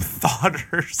 Globe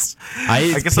Thoughters.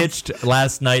 I guess I'm- pitched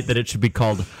last night that it should be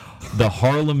called the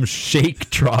Harlem Shake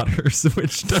Trotters,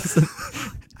 which doesn't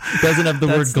have the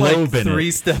That's word globe like in three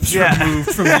it. steps Yeah. removed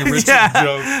from the original Yeah,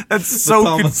 joke. that's so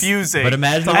Thomas- confusing. But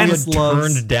imagine if Thomas you had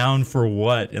loves- turned down for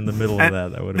what in the middle of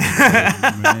that. That would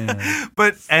have been Man.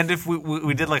 But if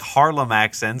we did like Harlem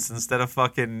accents instead of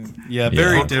fucking Yeah,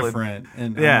 very Yeah. different.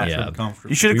 And Yeah. I'm not sure Yeah. I'm comfortable.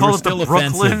 you should have we called were it the still Brooklyn.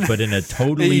 offensive, but in a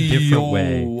totally Hey, different yo,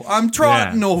 way. I'm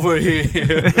trotting over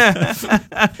here.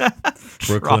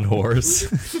 Brooklyn horse.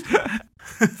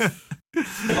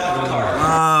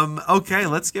 Okay,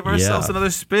 let's give ourselves Yeah. another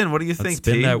spin. What do you Let's think,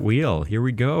 spin T? that wheel. Here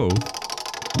we go.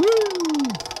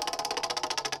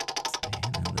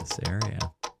 Staying in this area.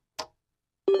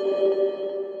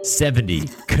 70.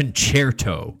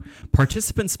 Concerto.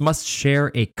 Participants must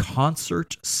share a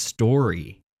concert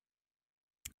story.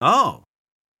 Oh,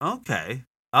 okay.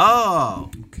 Oh,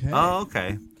 Okay. oh,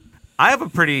 okay. I have a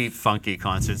pretty funky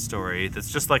concert story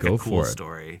that's just like Go a cool for it.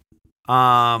 story.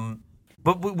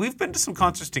 But we've been to some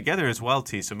concerts together as well,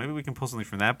 T. So maybe we can pull something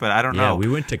from that. But I don't Yeah, know. we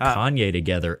went to Kanye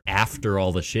together after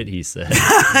all the shit he said.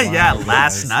 Yeah,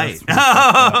 last night.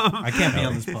 I can't be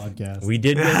on this podcast. We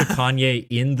did go to Kanye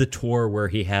in the tour where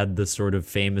he had the sort of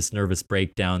famous nervous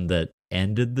breakdown that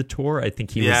ended the tour. I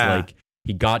think he was like,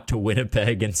 he got to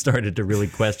Winnipeg and started to really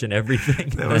question everything.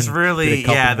 That was really,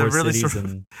 the really sort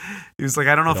of. He was like,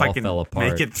 I don't know if I can fell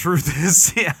apart. make it through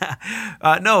this. Yeah,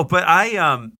 no, but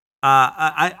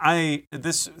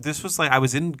this was like I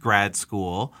was in grad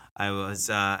school. I was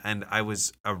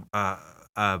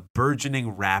a burgeoning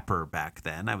rapper back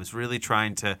then. I was really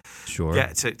trying to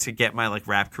get my like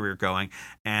rap career going,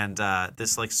 and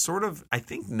this like sort of I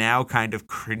think now kind of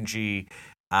cringy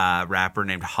rapper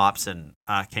named Hobson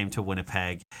came to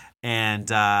Winnipeg, and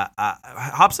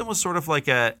Hobson was sort of like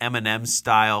a Eminem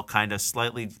style, kind of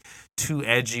slightly too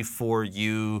edgy for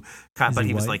you, but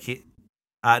he was like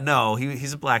no,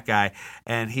 he's a black guy,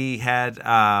 and he had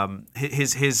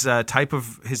his type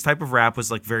of rap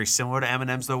was like very similar to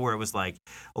Eminem's though, where it was like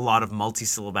a lot of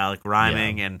multisyllabic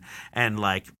rhyming and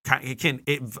like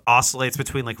it oscillates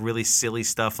between like really silly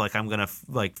stuff like I'm gonna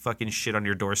like fucking shit on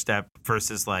your doorstep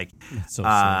versus like so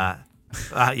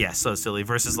so silly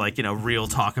versus like real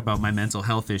talk about my mental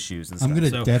health issues and stuff. I'm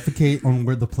gonna defecate on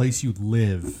where the place you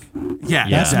live. Yeah,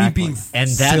 that's me being and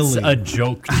silly. that's a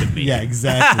joke to me. Yeah,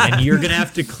 exactly. And you're gonna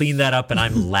have to clean that up, and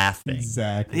I'm laughing.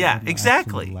 Exactly. Yeah,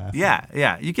 exactly.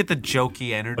 Yeah. You get the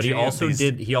jokey energy. But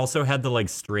he also had the like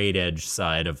straight edge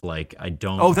side of like I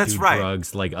don't do right.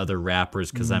 drugs like other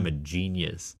rappers because I'm a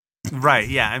genius. Right,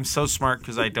 yeah, I'm so smart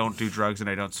because I don't do drugs and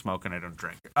I don't smoke and I don't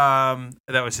drink.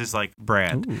 That was his like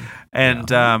brand. Ooh, and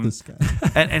this guy.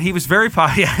 and he was very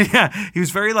he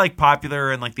was very like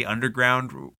popular in like the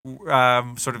underground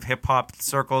sort of hip hop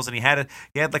circles, and he had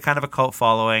like kind of a cult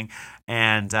following,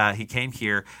 and he came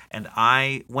here and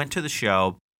I went to the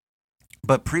show.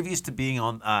 But previous to being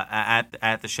on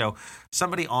at the show,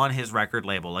 somebody on his record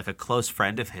label, like a close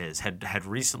friend of his, had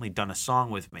recently done a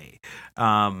song with me,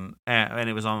 and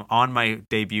it was on my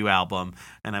debut album,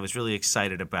 and I was really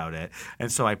excited about it.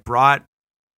 And so I brought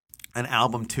an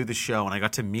album to the show, and I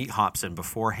got to meet Hobson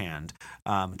beforehand.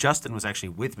 Justin was actually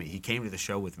with me; he came to the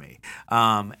show with me,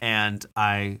 and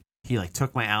he like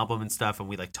took my album and stuff, and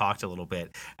we like talked a little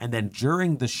bit. And then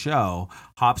during the show,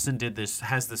 Hobson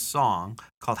has this song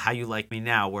called "How You Like Me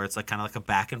Now," where it's like kind of like a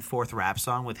back and forth rap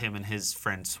song with him and his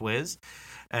friend Swizz.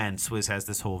 And Swizz has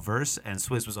this whole verse, and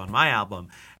Swizz was on my album,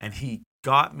 and he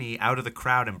got me out of the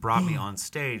crowd and brought me on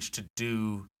stage to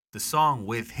do the song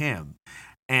with him.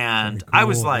 And I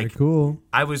was like, cool.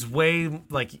 I was way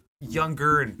like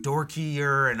younger and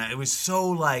dorkier, and it was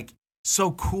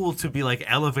so cool to be like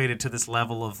elevated to this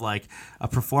level of like a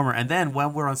performer. And then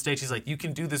when we're on stage, he's like, you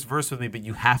can do this verse with me, but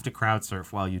you have to crowd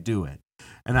surf while you do it.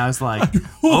 And I was like,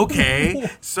 okay.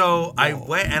 So I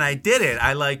went and I did it.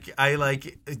 I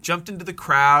jumped into the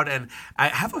crowd, and I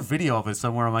have a video of it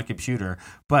somewhere on my computer,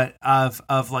 but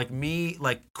of like me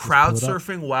like crowd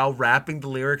surfing while rapping the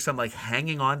lyrics. I'm like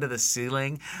hanging onto the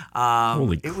ceiling.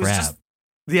 Holy crap. It was just,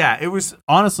 yeah, it was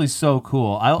honestly so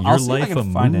cool. I'll see if I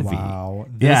can find it. Wow.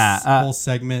 This whole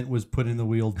segment was put in the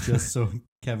wheel just so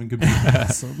Kevin could be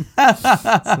awesome.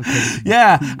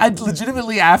 Yeah, I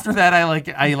legitimately after that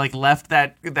I left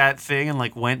that thing and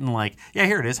like went and like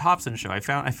here it is, Hobson Show. I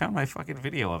found my fucking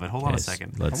video of it. Hold on a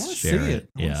second. Let's share it.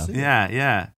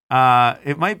 Yeah.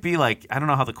 It might be like I don't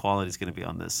know how the quality is going to be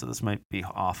on this, so this might be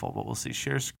awful, but we'll see.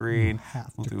 Share screen.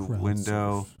 We'll do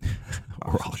window.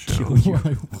 Or I'll kill you.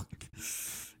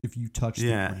 If you touch the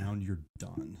ground, you're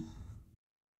done.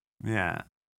 Yeah.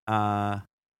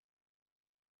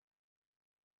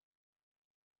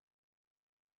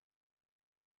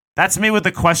 That's me with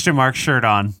the question mark shirt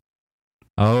on.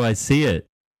 Oh, I see it.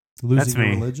 Losing That's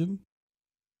me. Religion?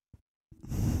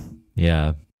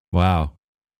 Yeah. Wow.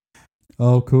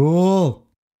 Oh, cool.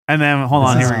 And then, hold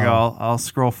on, here we go. I'll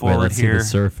scroll forward. Wait, let's here.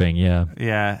 see the surfing,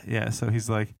 yeah. Yeah. So he's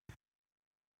like,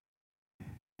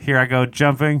 here I go,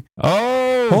 jumping.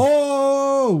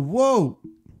 Oh, whoa.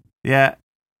 Yeah.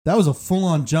 That was a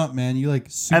full-on jump, man. You like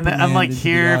And then I'm like into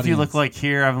here, the if you look audience. like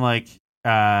here, I'm like,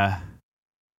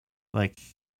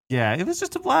 yeah, it was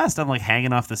just a blast. I'm like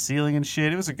hanging off the ceiling and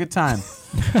shit. It was a good time.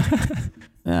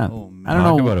 Yeah. Oh, man. I don't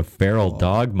Talk know. about a feral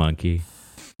dog monkey.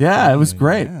 Yeah, it was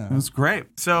great. Yeah. It was great.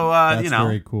 So, That's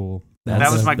very cool.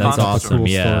 That was my That's concert awesome. Cool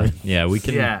Yeah. story. Yeah, we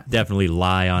can definitely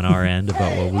lie on our end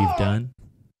about what we've done.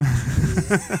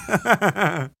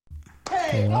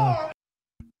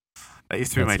 That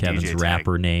used to be That's my Kevin's DJ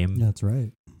rapper name. That's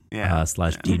right. tag. Yeah.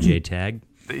 Slash DJ tag.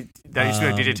 That used to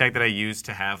be my DJ tag that I used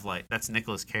to have like, that's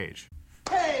Nicolas Cage.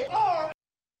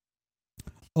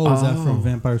 Oh, is that from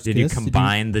Vampire's Did you Kiss?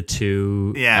 combine the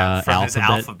two from his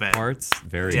alphabet parts?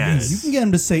 Very Yes. good. You can get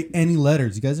him to say any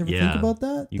letters. You guys ever Yeah. think about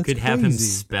that? You That's could have him crazy.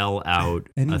 spell out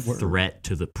Any a word. threat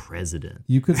to the president.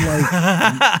 You could like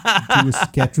do a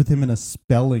sketch with him in a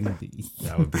spelling bee.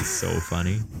 That would be so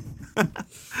funny.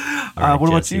 All what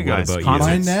about Jesse, you guys? What about Concerts?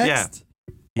 Mine you? next?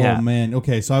 Yeah. Oh man.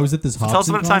 Okay, so I was at this tell us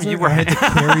Hobson about a time you concert. were- I had to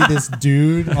carry this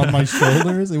dude on my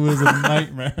shoulders. It was a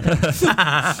nightmare.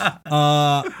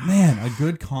 Man, a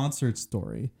good concert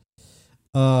story.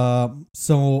 I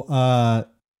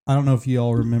don't know if you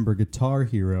all remember Guitar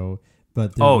Hero,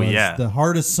 but the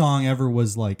hardest song ever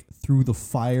was like "Through the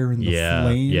Fire and the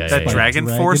Flames." yeah, That yeah. Dragon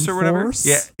Force or whatever. Force.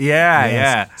 Yeah.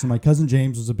 Yes. So my cousin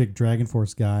James was a big Dragon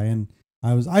Force guy, and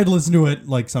I'd listen to it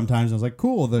like sometimes. I was like,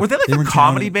 cool. Were they like were a in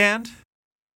comedy town. band?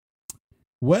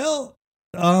 Well,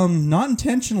 not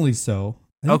intentionally so.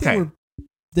 I think Okay.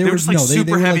 They They were were just, like, no, they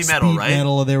super were heavy like metal, speed right?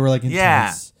 metal. They were like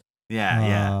intense.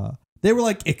 Yeah. They were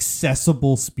like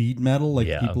accessible speed metal, like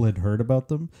Yeah. people had heard about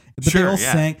them. But Sure, they all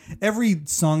yeah. sang. Every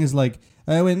song is like,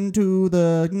 I went to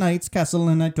the knight's castle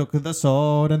and I took the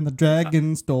sword and the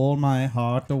dragon stole my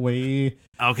heart away.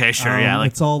 Okay, sure. Yeah,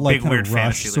 like it's all like big kind weird of Rush,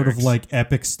 fantasy sort of lyrics. like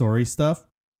epic story stuff.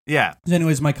 Yeah. So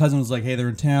anyways, my cousin was like, hey, they're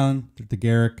in town. They're at the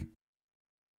Garrick.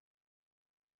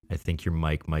 I think your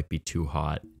mic might be too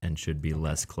hot and should be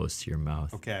less close to your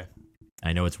mouth. Okay.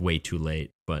 I know it's way too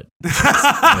late, but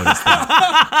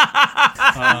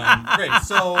Great.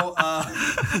 So,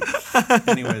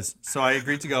 anyways, so I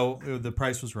agreed to go. The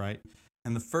price was right,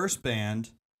 and the first band.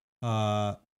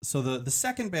 So the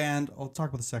second band. I'll talk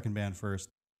about the second band first.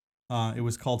 It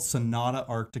was called Sonata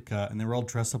Arctica, and they were all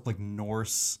dressed up like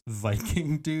Norse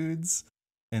Viking dudes.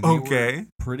 And they were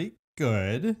pretty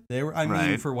good. They were. I mean,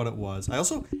 Right. for what it was. I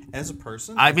also, as a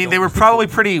person, I mean, they were probably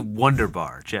pretty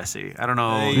Wonderbar, Jesse. I don't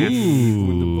know. Hey, if-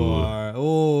 Wunderbar.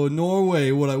 Oh,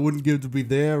 Norway, what I wouldn't give to be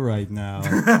there right now.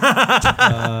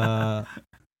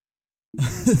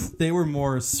 They were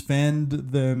more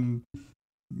Svend than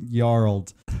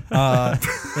Jarled. In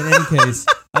any case,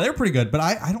 they were pretty good, but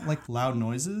I don't like loud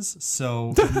noises,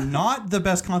 so not the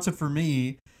best concert for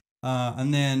me.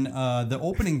 And then the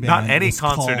opening band. Not any was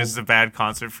concert called- is a bad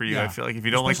concert for you. Yeah. I feel like if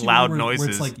you don't Especially like loud where noises.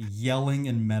 it's like yelling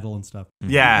and metal and stuff.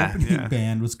 Yeah, The opening yeah.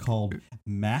 band was called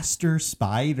Master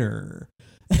Spider.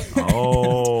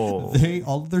 Oh.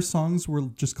 All of their songs were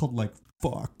just called like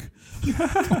fuck.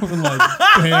 Or like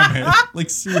damn it. Like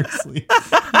seriously.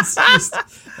 It's just,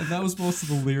 and that was most of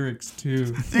the lyrics too.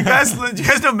 Do you guys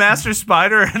know Master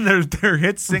Spider and their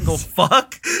hit single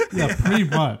 "Fuck"? Yeah, pretty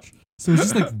much. So it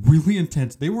was just like really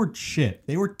intense. They were shit.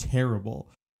 They were terrible.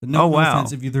 No, Oh, wow. no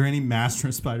offense if there are any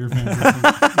Master Spider fans listening,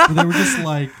 but they were just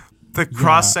like The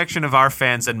cross section of our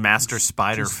fans and Master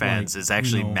Spider just fans like, is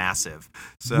actually you know, massive.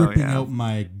 So ripping yeah. out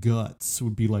my guts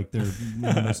would be like their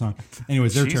one of their songs.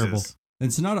 Anyways, they're terrible. Jesus.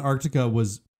 And Sonata Arctica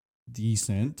was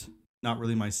decent, not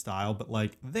really my style, but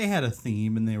like they had a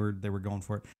theme and they were going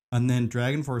for it. And then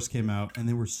Dragon Force came out and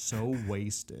they were so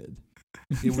wasted.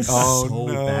 It was Oh, so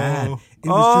no. bad. It Oh,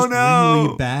 was just no.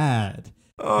 really bad.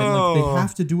 Oh. And like they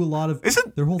have to do a lot of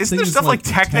their whole Isn't thing there is stuff like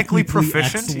technically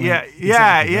proficient? excellent. Yeah, Exactly,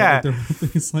 yeah, right? yeah. Like, their whole thing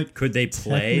is like could they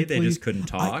play? They technically- just couldn't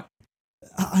talk.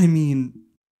 I mean,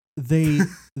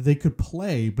 they could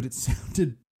play, but it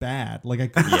sounded bad. Like I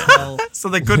couldn't tell. So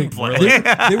they couldn't like, play.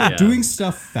 They were Yeah. doing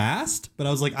stuff fast, but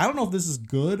I was like, I don't know if this is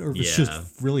good or if it's Yeah.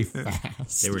 just really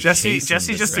fast. They were Jesse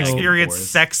chasing the just Dragon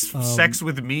experienced Force. sex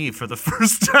with me for the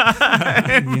first time.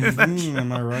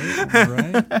 Am I right? Am I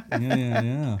right?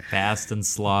 Yeah. Fast and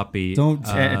sloppy. Don't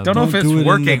don't know if it's do it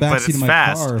working, in the but backseat it's of my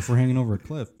fast. car if we're hanging over a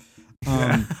cliff.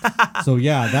 So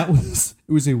yeah, it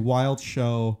was a wild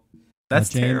show. That's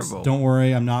James, terrible. Don't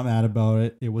worry, I'm not mad about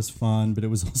it. It was fun, but it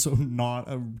was also not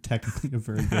technically a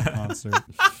very good concert.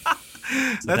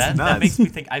 That's that nuts. makes me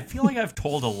think. I feel like I've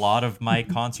told a lot of my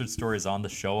concert stories on the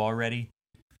show already.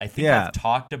 I think Yeah. I've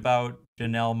talked about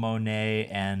Janelle Monáe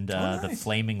and the nice.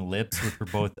 Flaming Lips, which were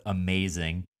both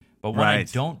amazing. But what I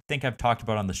Right. don't think I've talked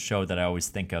about on the show that I always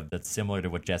think of that's similar to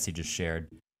what Jesse just shared.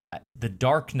 The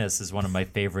Darkness is one of my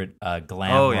favorite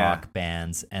glam Oh, yeah. rock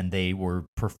bands, and they were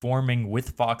performing with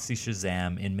Foxy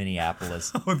Shazam in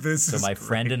Minneapolis. Oh, this So my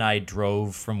friend and I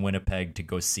drove from Winnipeg to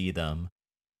go see them,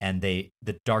 and the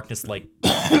Darkness had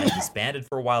disbanded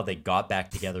for a while. They got back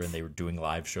together and they were doing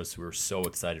live shows. So we were so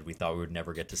excited. We thought we would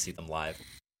never get to see them live.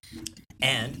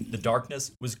 And the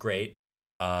Darkness was great.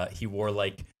 He wore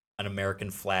like an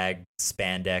American flag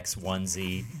spandex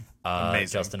onesie. Amazing.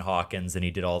 Justin Hawkins, and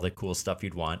he did all the cool stuff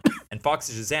you'd want. And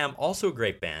Foxy Shazam, also a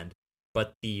great band,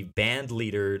 but the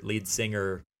lead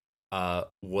singer,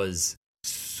 was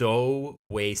so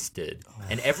wasted,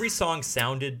 and every song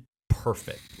sounded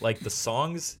perfect. Like the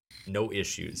songs, no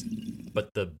issues, but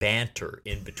the banter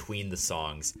in between the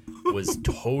songs was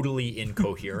totally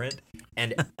incoherent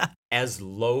and as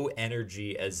low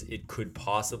energy as it could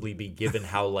possibly be, given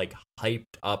how like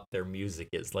hyped up their music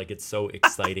is. Like it's so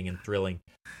exciting and thrilling.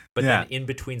 But then in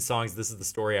between songs, this is the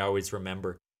story I always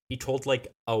remember. He told like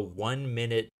a 1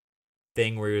 minute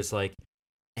thing where he was like,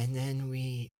 and then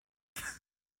we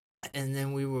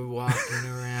were walking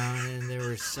around and there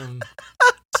were some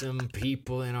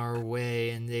people in our way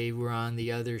and they were on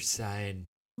the other side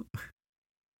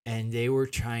and they were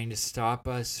trying to stop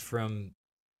us from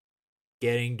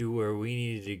getting to where we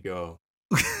needed to go.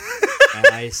 And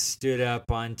I stood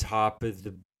up on top of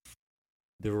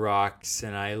the rocks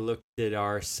and I looked at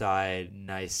our side and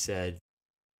I said,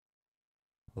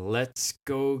 let's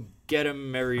go get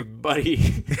him, everybody.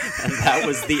 And that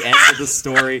was the end of the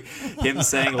story. Him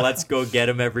saying, let's go get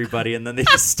him, everybody. And then they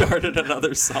just started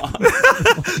another song.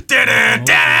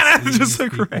 Just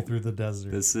like right through the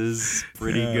desert. This is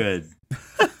pretty good.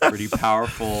 Pretty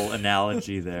powerful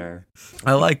analogy there.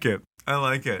 I like it.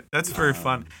 That's very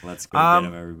fun. Let's go get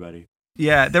him, everybody.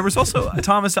 Yeah, there was also,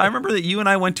 Thomas, I remember that you and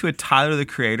I went to a Tyler, the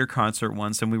Creator concert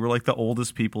once, and we were like the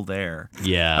oldest people there.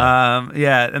 Yeah.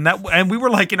 And we were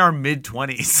like in our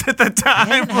mid-20s at the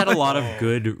time. I had a lot of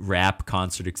good rap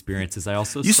concert experiences. I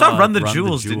also saw Run the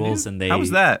Jewels, didn't you? And how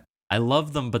was that? I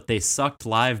love them, but they sucked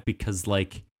live because,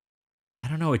 like, I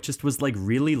don't know, it just was like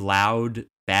really loud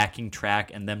backing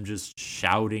track and them just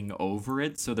shouting over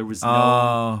it. So there was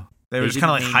no... They were just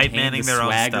kind of like hype manning their own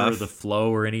swagger stuff. Or the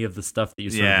flow or any of the stuff that you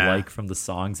sort of like from the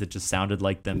songs. It just sounded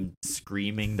like them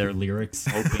screaming their lyrics,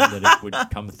 hoping that it would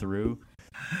come through.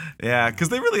 Yeah, because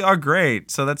they really are great.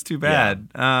 So that's too bad.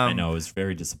 Yeah, I know, it was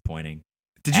very disappointing.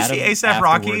 Did you see ASAP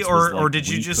Rocky, or did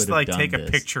you we just could have like done take a this.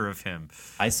 picture of him?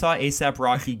 I saw ASAP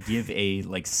Rocky give a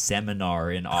like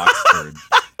seminar in Oxford.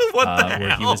 What the hell?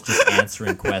 Where he was just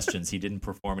answering questions. He didn't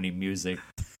perform any music.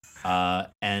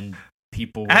 And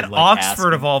people were at like Oxford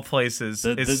asking, of all places.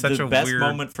 It's such the a best weird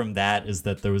moment from that is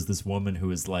that there was this woman who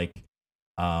was like,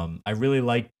 I really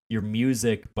like your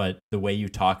music, but the way you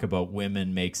talk about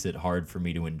women makes it hard for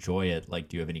me to enjoy it. Like,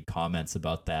 do you have any comments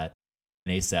about that?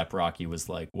 And ASAP Rocky was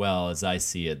like, well, as I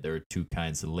see it, there are two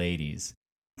kinds of ladies,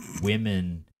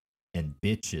 women and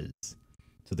bitches.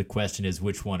 So the question is,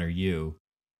 which one are you?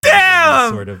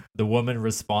 Damn! Sort of, the woman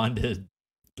responded,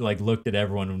 like looked at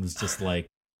everyone and was just like,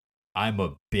 I'm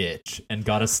a bitch, and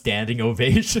got a standing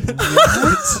ovation. What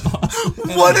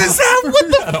is that? What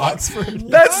the at Oxford?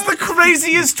 That's the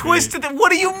craziest twist.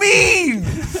 What do you mean?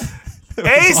 She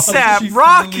ASAP finally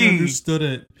Rocky. understood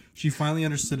it. She finally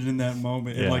understood it in that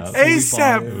moment. Yeah. And like fully bought it.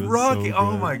 ASAP Rocky. so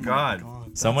Oh good. my god.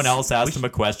 Someone else asked him a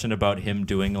question about him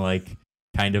doing like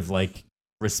kind of like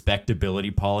respectability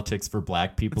politics for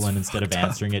black people, and instead of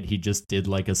answering it, he just did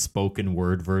like a spoken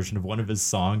word version of one of his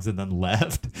songs and then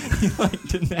left. He like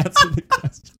didn't answer the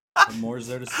question. What more is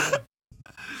there to say?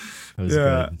 It was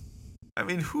good. I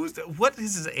mean, what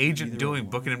is his agent doing,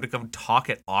 booking him to come talk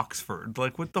at Oxford?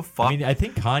 Like, what the fuck? I mean, I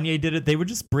think Kanye did it. They would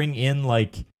just bring in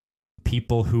like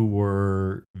people who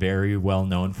were very well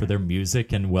known for their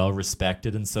music and well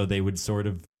respected, and so they would sort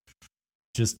of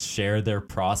just share their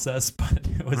process. But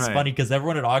it was funny because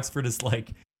everyone at Oxford is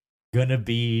like gonna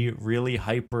be really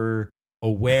hyper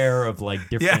aware of like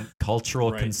different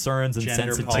cultural concerns and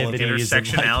Gender sensitivities,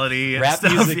 intersectionality, and, like, and rap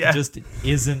stuff, music just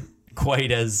isn't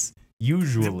quite as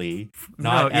usually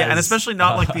and especially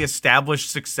not like the established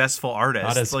successful artists.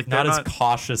 Not as like not as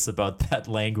cautious about that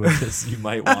language as you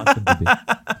might want them to be.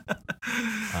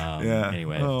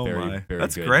 Anyway, very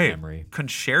that's good great. memory.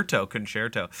 Concerto.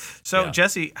 So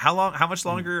Jesse, how much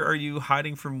longer are you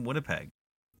hiding from Winnipeg?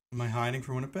 Am I hiding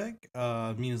from Winnipeg?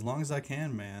 I mean, as long as I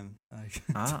can, man.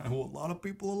 I owe a lot of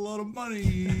people a lot of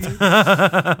money.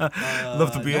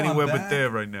 Love to be anywhere but there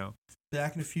right now.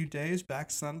 Back in a few days.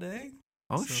 Back Sunday.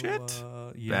 Oh, so, shit!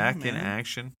 Yeah, Back in man.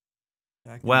 action.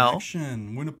 Back in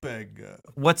action, Winnipeg.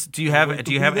 Do you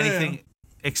have anything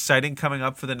exciting coming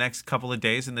up for the next couple of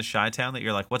days in the Chi-Town that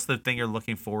you're like, what's the thing you're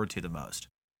looking forward to the most?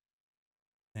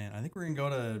 And I think we're gonna go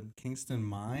to Kingston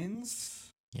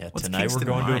Mines. Yeah, What's tonight Kingston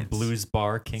we're going Mines? to a blues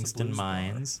bar, It's a Kingston blues bar.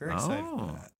 Mines, Very excited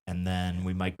for that. and then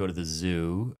we might go to the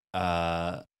zoo.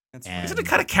 That's and- Isn't it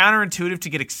kind of counterintuitive to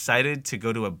get excited to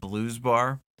go to a blues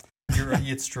bar?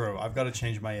 It's true. I've got to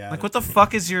change my attitude. Like, what the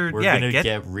fuck is your We're gonna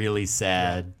get really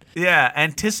sad.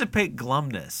 anticipate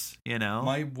glumness, you know?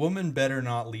 My woman better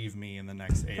not leave me in the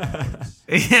next 8 hours.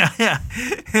 Yeah.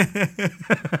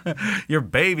 Your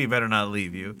baby better not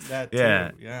leave you. That too.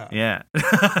 Yeah.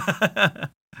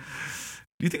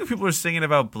 Do you think if people are singing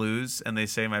about blues and they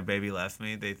say my baby left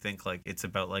me, they think like it's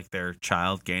about like their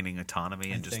child gaining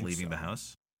autonomy and just leaving the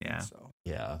house? Yeah. So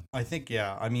Yeah. I think,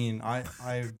 yeah. I mean, my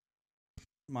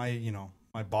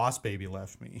boss baby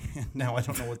left me, and now I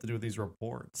don't know what to do with these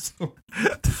reports.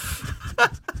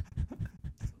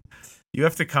 You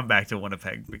have to come back to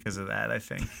Winnipeg because of that, I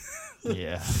think.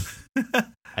 Yeah.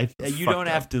 You don't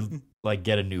have to like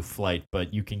get a new flight,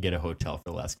 but you can get a hotel for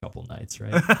the last couple nights,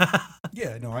 right?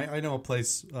 Yeah, no, I know a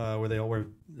place where they all wear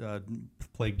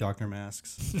plague doctor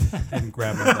masks and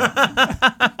grab my butt.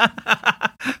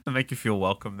 Make you feel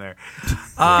welcome there.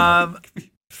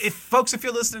 If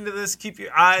you're listening to this, keep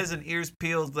your eyes and ears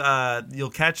peeled. You'll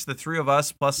catch the three of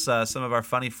us plus some of our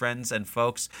funny friends and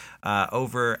folks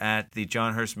over at the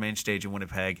John Hurst Main Stage in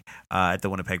Winnipeg at the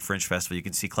Winnipeg Fringe Festival. You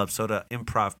can see Club Soda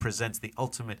Improv presents The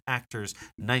Ultimate Actor's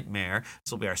Nightmare.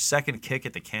 This will be our second kick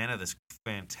at the Canada, this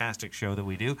fantastic show that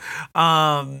we do.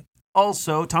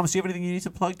 Also, Thomas, do you have anything you need to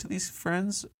plug to these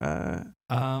friends?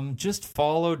 Just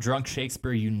follow Drunk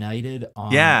Shakespeare United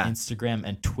on Instagram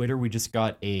and Twitter. We just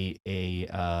got a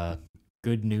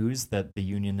good news that the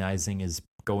unionizing is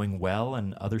going well,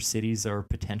 and other cities are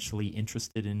potentially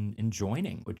interested in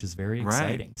joining, which is very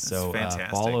exciting. That's so fantastic.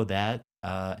 Follow that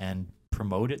and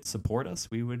promote it, support us.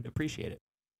 We would appreciate it.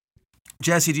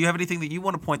 Jesse, do you have anything that you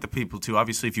want to point the people to?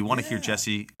 Obviously, if you want to hear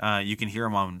Jesse, you can hear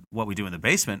him on What We Do in the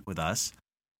Basement with us.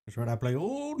 That's right. I play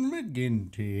Old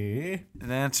McGinty.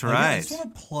 That's I right. just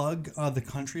want to plug the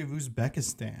country of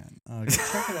Uzbekistan. Go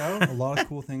check it out. A lot of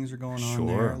cool things are going on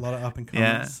there. A lot of up and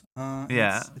comings.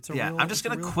 It's a real, I'm just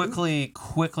gonna quickly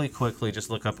just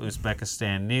look up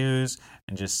Uzbekistan news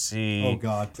and just see. Oh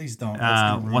God, please don't. That's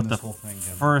gonna ruin what this the whole thing,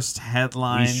 Kevin. first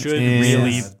headline We should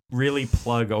is. really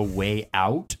plug A Way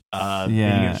Out,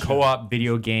 a co-op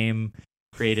video game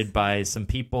created by some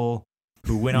people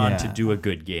who went on to do a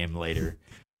good game later.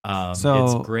 So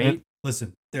it's great.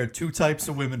 Listen, there are two types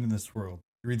of women in this world.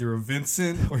 You're either a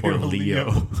Vincent or you're a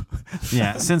Leo.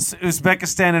 Since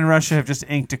Uzbekistan and Russia have just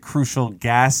inked a crucial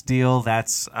gas deal,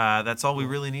 that's all we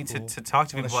really need to talk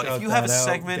to people about. If you have a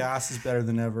segment, gas is better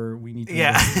than ever. We need to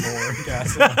Yeah.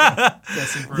 invest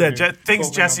more gas. Things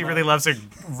Jesse really loves are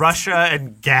Russia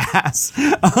and gas.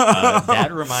 That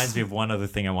reminds me of one other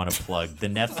thing I want to plug: the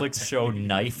Netflix show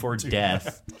Knife or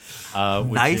Death.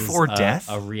 Knife or Death?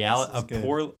 A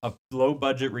low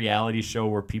budget reality show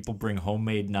where people bring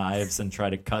homemade knives and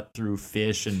try to cut through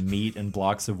fish and meat and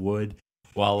blocks of wood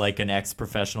while like an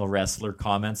ex-professional wrestler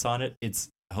comments on it. It's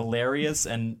hilarious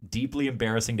and deeply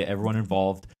embarrassing to everyone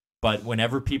involved, but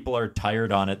whenever people are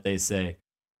tired on it, they say,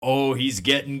 "Oh, he's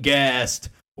getting gassed,"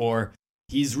 or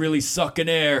 "He's really sucking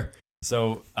air."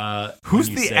 So who's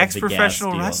the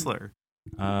ex-professional wrestler?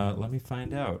 Let me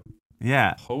find out.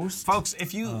 Yeah, Host, folks.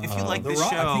 If you like this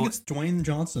Rock, show, I think it's Dwayne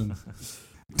Johnson.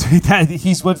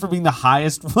 He's went from being the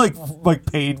highest like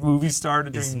paid movie star to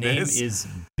doing his name this. is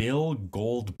Bill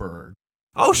Goldberg.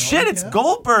 Oh shit, it's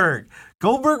Goldberg.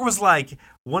 Goldberg was like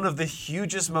one of the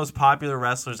hugest, most popular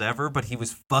wrestlers ever, but he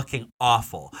was fucking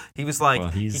awful. He was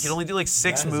like, he could only do like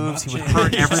 6 moves. He would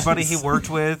hurt everybody he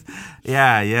worked with.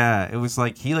 Yeah. It was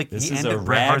like he ended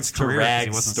Bret Hart's career because he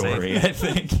wasn't story, safe. I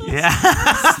think. Yeah.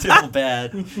 Still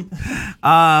bad.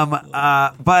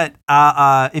 But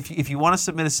if you want to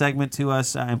submit a segment to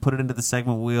us and put it into the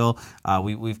segment wheel,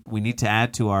 we need to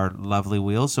add to our lovely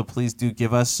wheel. So please do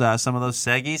give us some of those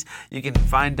seggies. You can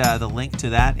find the link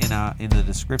to that in the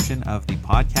description of the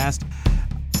podcast.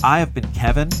 I have been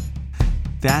Kevin.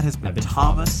 That has been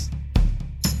Thomas.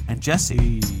 And Jesse.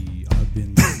 Hey, I've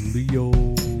been Leo.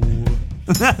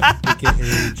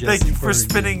 AKA Jesse Thank you for Bergen.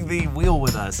 spinning the wheel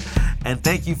with us. And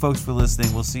thank you, folks, for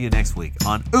listening. We'll see you next week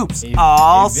on Oops,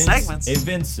 All Segments. Hey,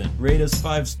 Vincent, rate us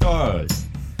 5 stars.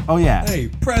 Oh, yeah. Hey,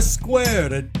 press square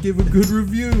to give a good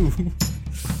review.